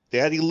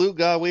 Daddy Luke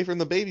got away from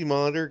the baby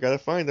monitor. Gotta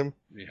find him."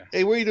 Yeah.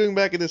 Hey, what are you doing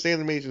back in this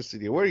animation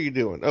studio? What are you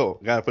doing? Oh,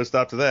 gotta put a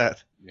stop to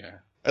that. Yeah.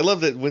 I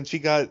love that when she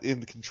got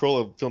in control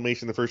of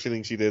Filmation, the first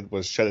thing she did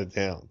was shut it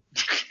down.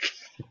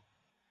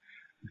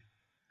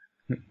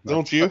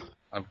 Don't you?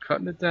 I'm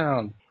cutting it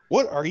down.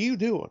 What are you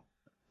doing?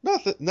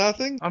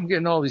 Nothing. I'm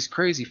getting all these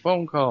crazy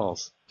phone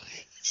calls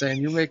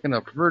saying you're making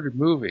a perverted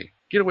movie.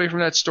 Get away from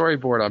that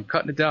storyboard. I'm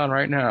cutting it down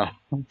right now.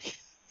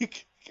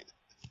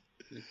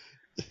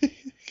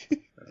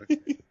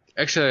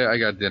 Actually, I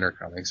got dinner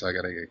coming, so I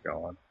gotta get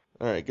going.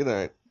 All right, good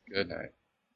night. Good night.